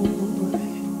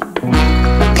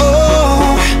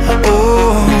 Oh,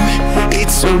 oh,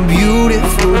 it's a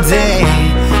beautiful day.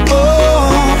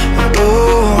 Oh,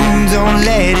 oh, don't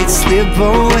let it slip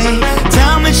away.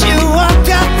 Time that you walked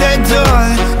out that door,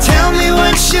 tell me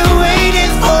what you're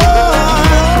waiting for.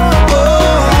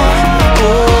 Oh,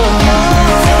 oh,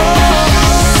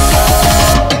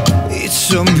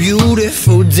 it's a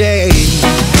beautiful day.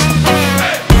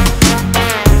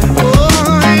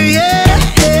 Oh, yeah,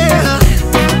 yeah.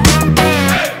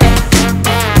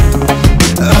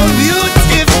 A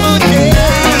beautiful day.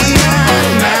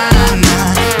 Na, na, na,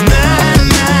 na,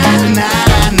 na, na,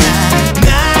 na,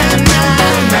 na, na,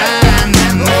 na, na,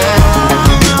 no,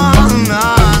 no,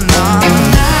 no.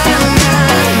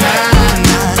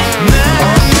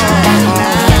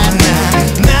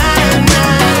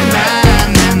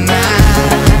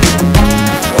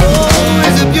 Oh,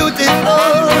 it's a beautiful,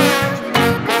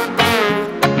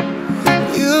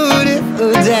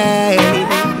 beautiful day.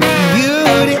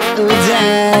 Beautiful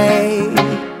day.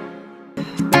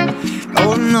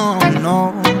 Oh no, no.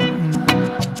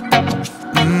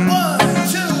 1,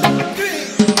 2,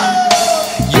 3, oh!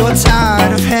 You're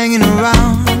tired of hanging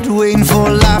around, waiting for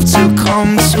life to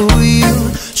come to you.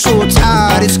 So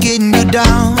tired, it's getting you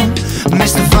down.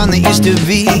 Miss the fun that used to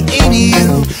be in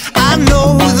you. I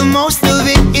know the most of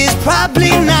it is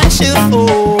probably not your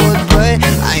fault, but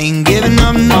I ain't giving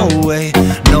up, no way.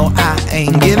 No, I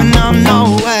ain't giving up,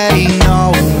 no way,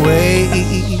 no way.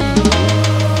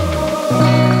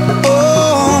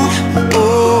 Oh,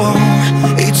 oh,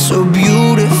 it's a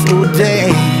beautiful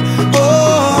day.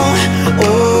 Oh,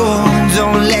 oh,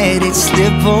 don't let it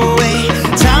slip away.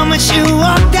 Time that you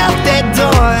walked out that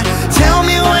door, tell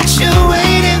me what you're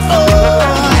waiting for.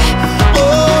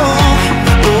 Oh,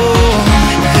 oh,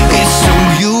 it's a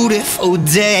beautiful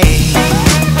day.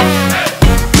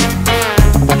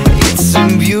 It's a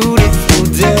beautiful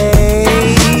day.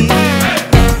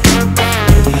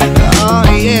 Oh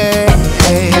yeah,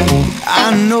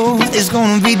 I know there's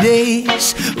gonna be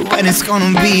days when it's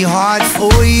gonna be hard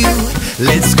for you.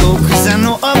 Let's go, cause I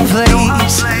know a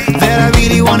place that I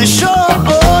really wanna show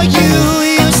you.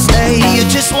 You say you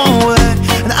just won't work,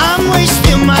 and I'm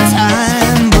wasting my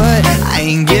time, but I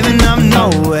ain't giving up, no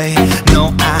way.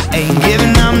 No, I ain't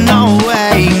giving up, no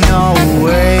way, no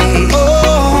way.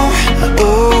 Oh,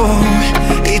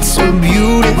 oh, it's a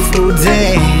beautiful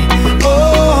day.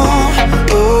 Oh,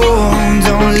 oh,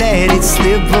 don't let it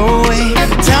slip away.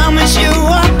 Time that you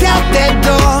walked out that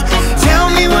door, tell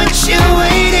me what you're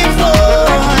waiting for.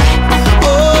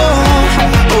 Oh,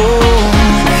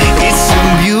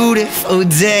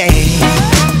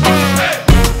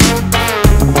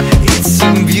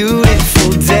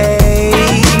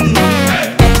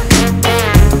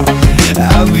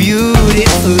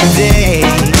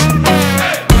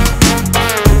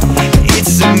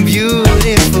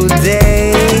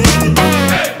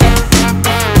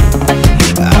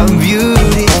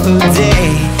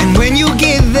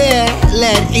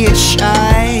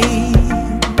 shine,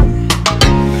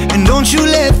 and don't you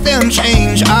let them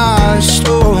change our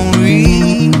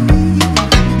story.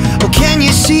 Oh, can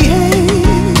you see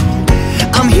it?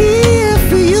 I'm here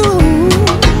for you.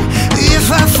 If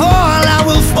I fall, I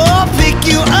will fall, pick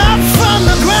you up from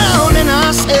the ground, and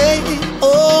I'll say,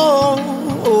 oh,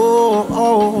 oh,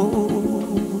 oh,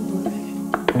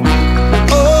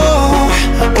 oh,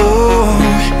 oh,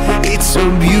 it's a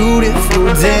beautiful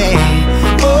day.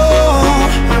 Oh,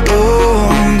 oh,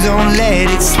 don't let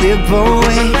it slip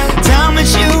away. Time that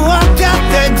you walked out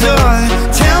that door,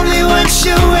 tell me what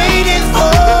you're waiting for.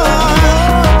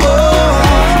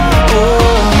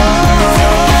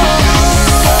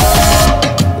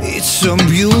 It's a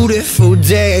beautiful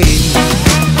day.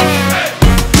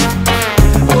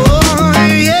 Oh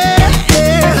yeah,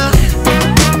 yeah.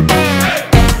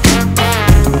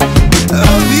 A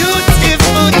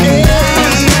beautiful day.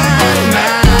 Na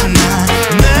na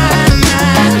na na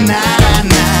na na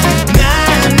na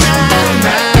na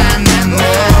na na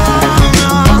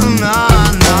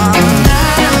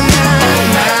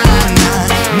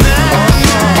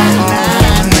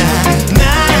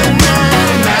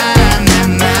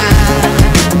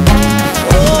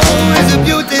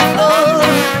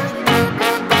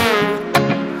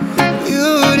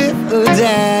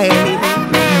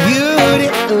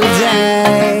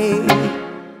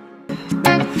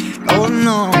oh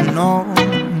no, no.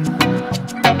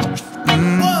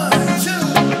 1, 2,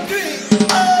 3,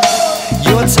 oh!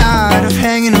 You're tired of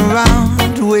hanging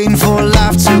around, waiting for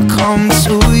life to come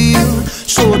to you.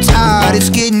 So tired it's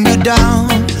getting you down.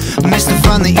 Miss the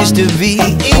fun that used to be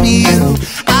in you.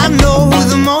 I know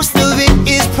the most of it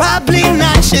is probably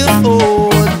not your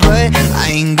fault, but I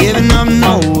ain't giving up,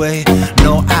 no way.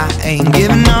 No, I ain't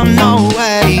giving up, no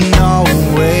way, no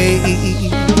way.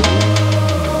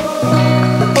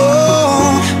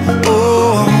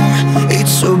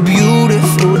 It's a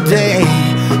beautiful day.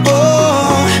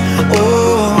 Oh,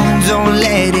 oh, don't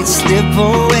let it slip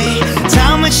away.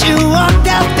 Time that you walked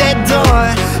out that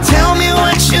door, tell me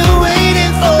what you're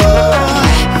waiting for.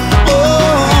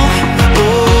 Oh,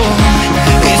 oh,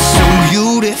 it's a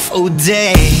beautiful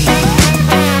day.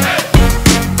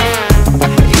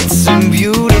 It's a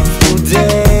beautiful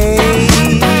day.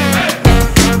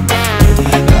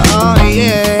 Oh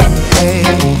yeah,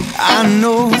 I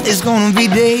know there's gonna be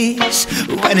days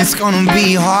when it's gonna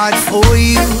be hard for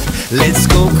you. Let's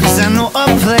go, cause I know a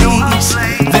place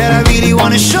that I really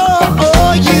wanna show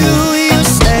you. You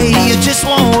say you just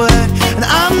want word, and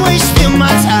I'm wasting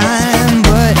my time,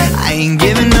 but I ain't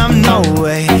giving up, no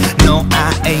way. No,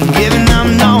 I ain't giving up,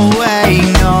 no way,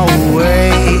 no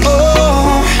way.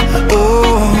 Oh,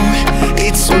 oh,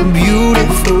 it's a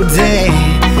beautiful day.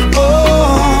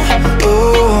 Oh,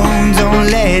 oh, don't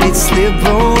let it slip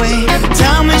away.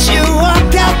 Time that you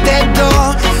walked out that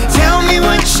door, tell me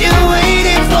what you're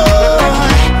waiting for.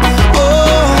 Oh,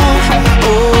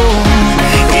 oh,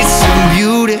 it's a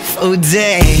beautiful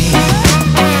day.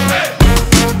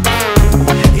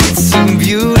 It's a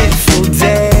beautiful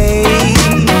day.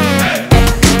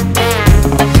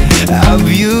 A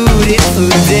beautiful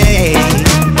day.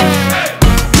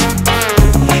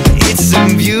 It's a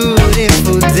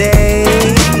beautiful day.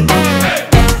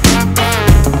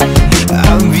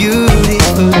 A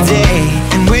beautiful day.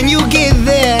 And when you get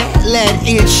there, let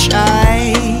it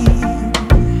shine,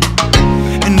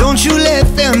 and don't you let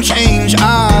them change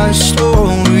our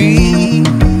story.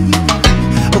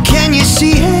 Oh, can you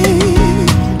see it?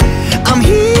 I'm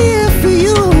here for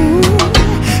you.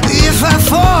 If I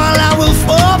fall, I will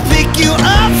fall, pick you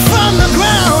up from the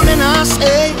ground, and I'll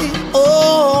say,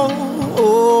 oh,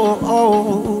 oh,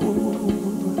 oh,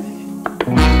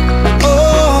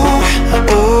 oh,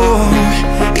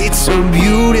 oh, it's a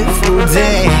beautiful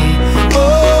day.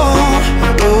 Oh,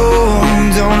 oh,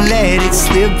 don't let it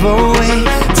slip away.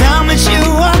 Time that you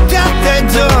walked out that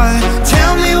door,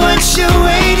 tell me what you're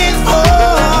waiting for.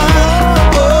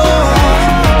 Oh,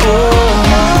 oh,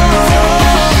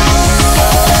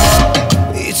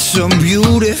 it's a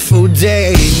beautiful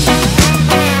day.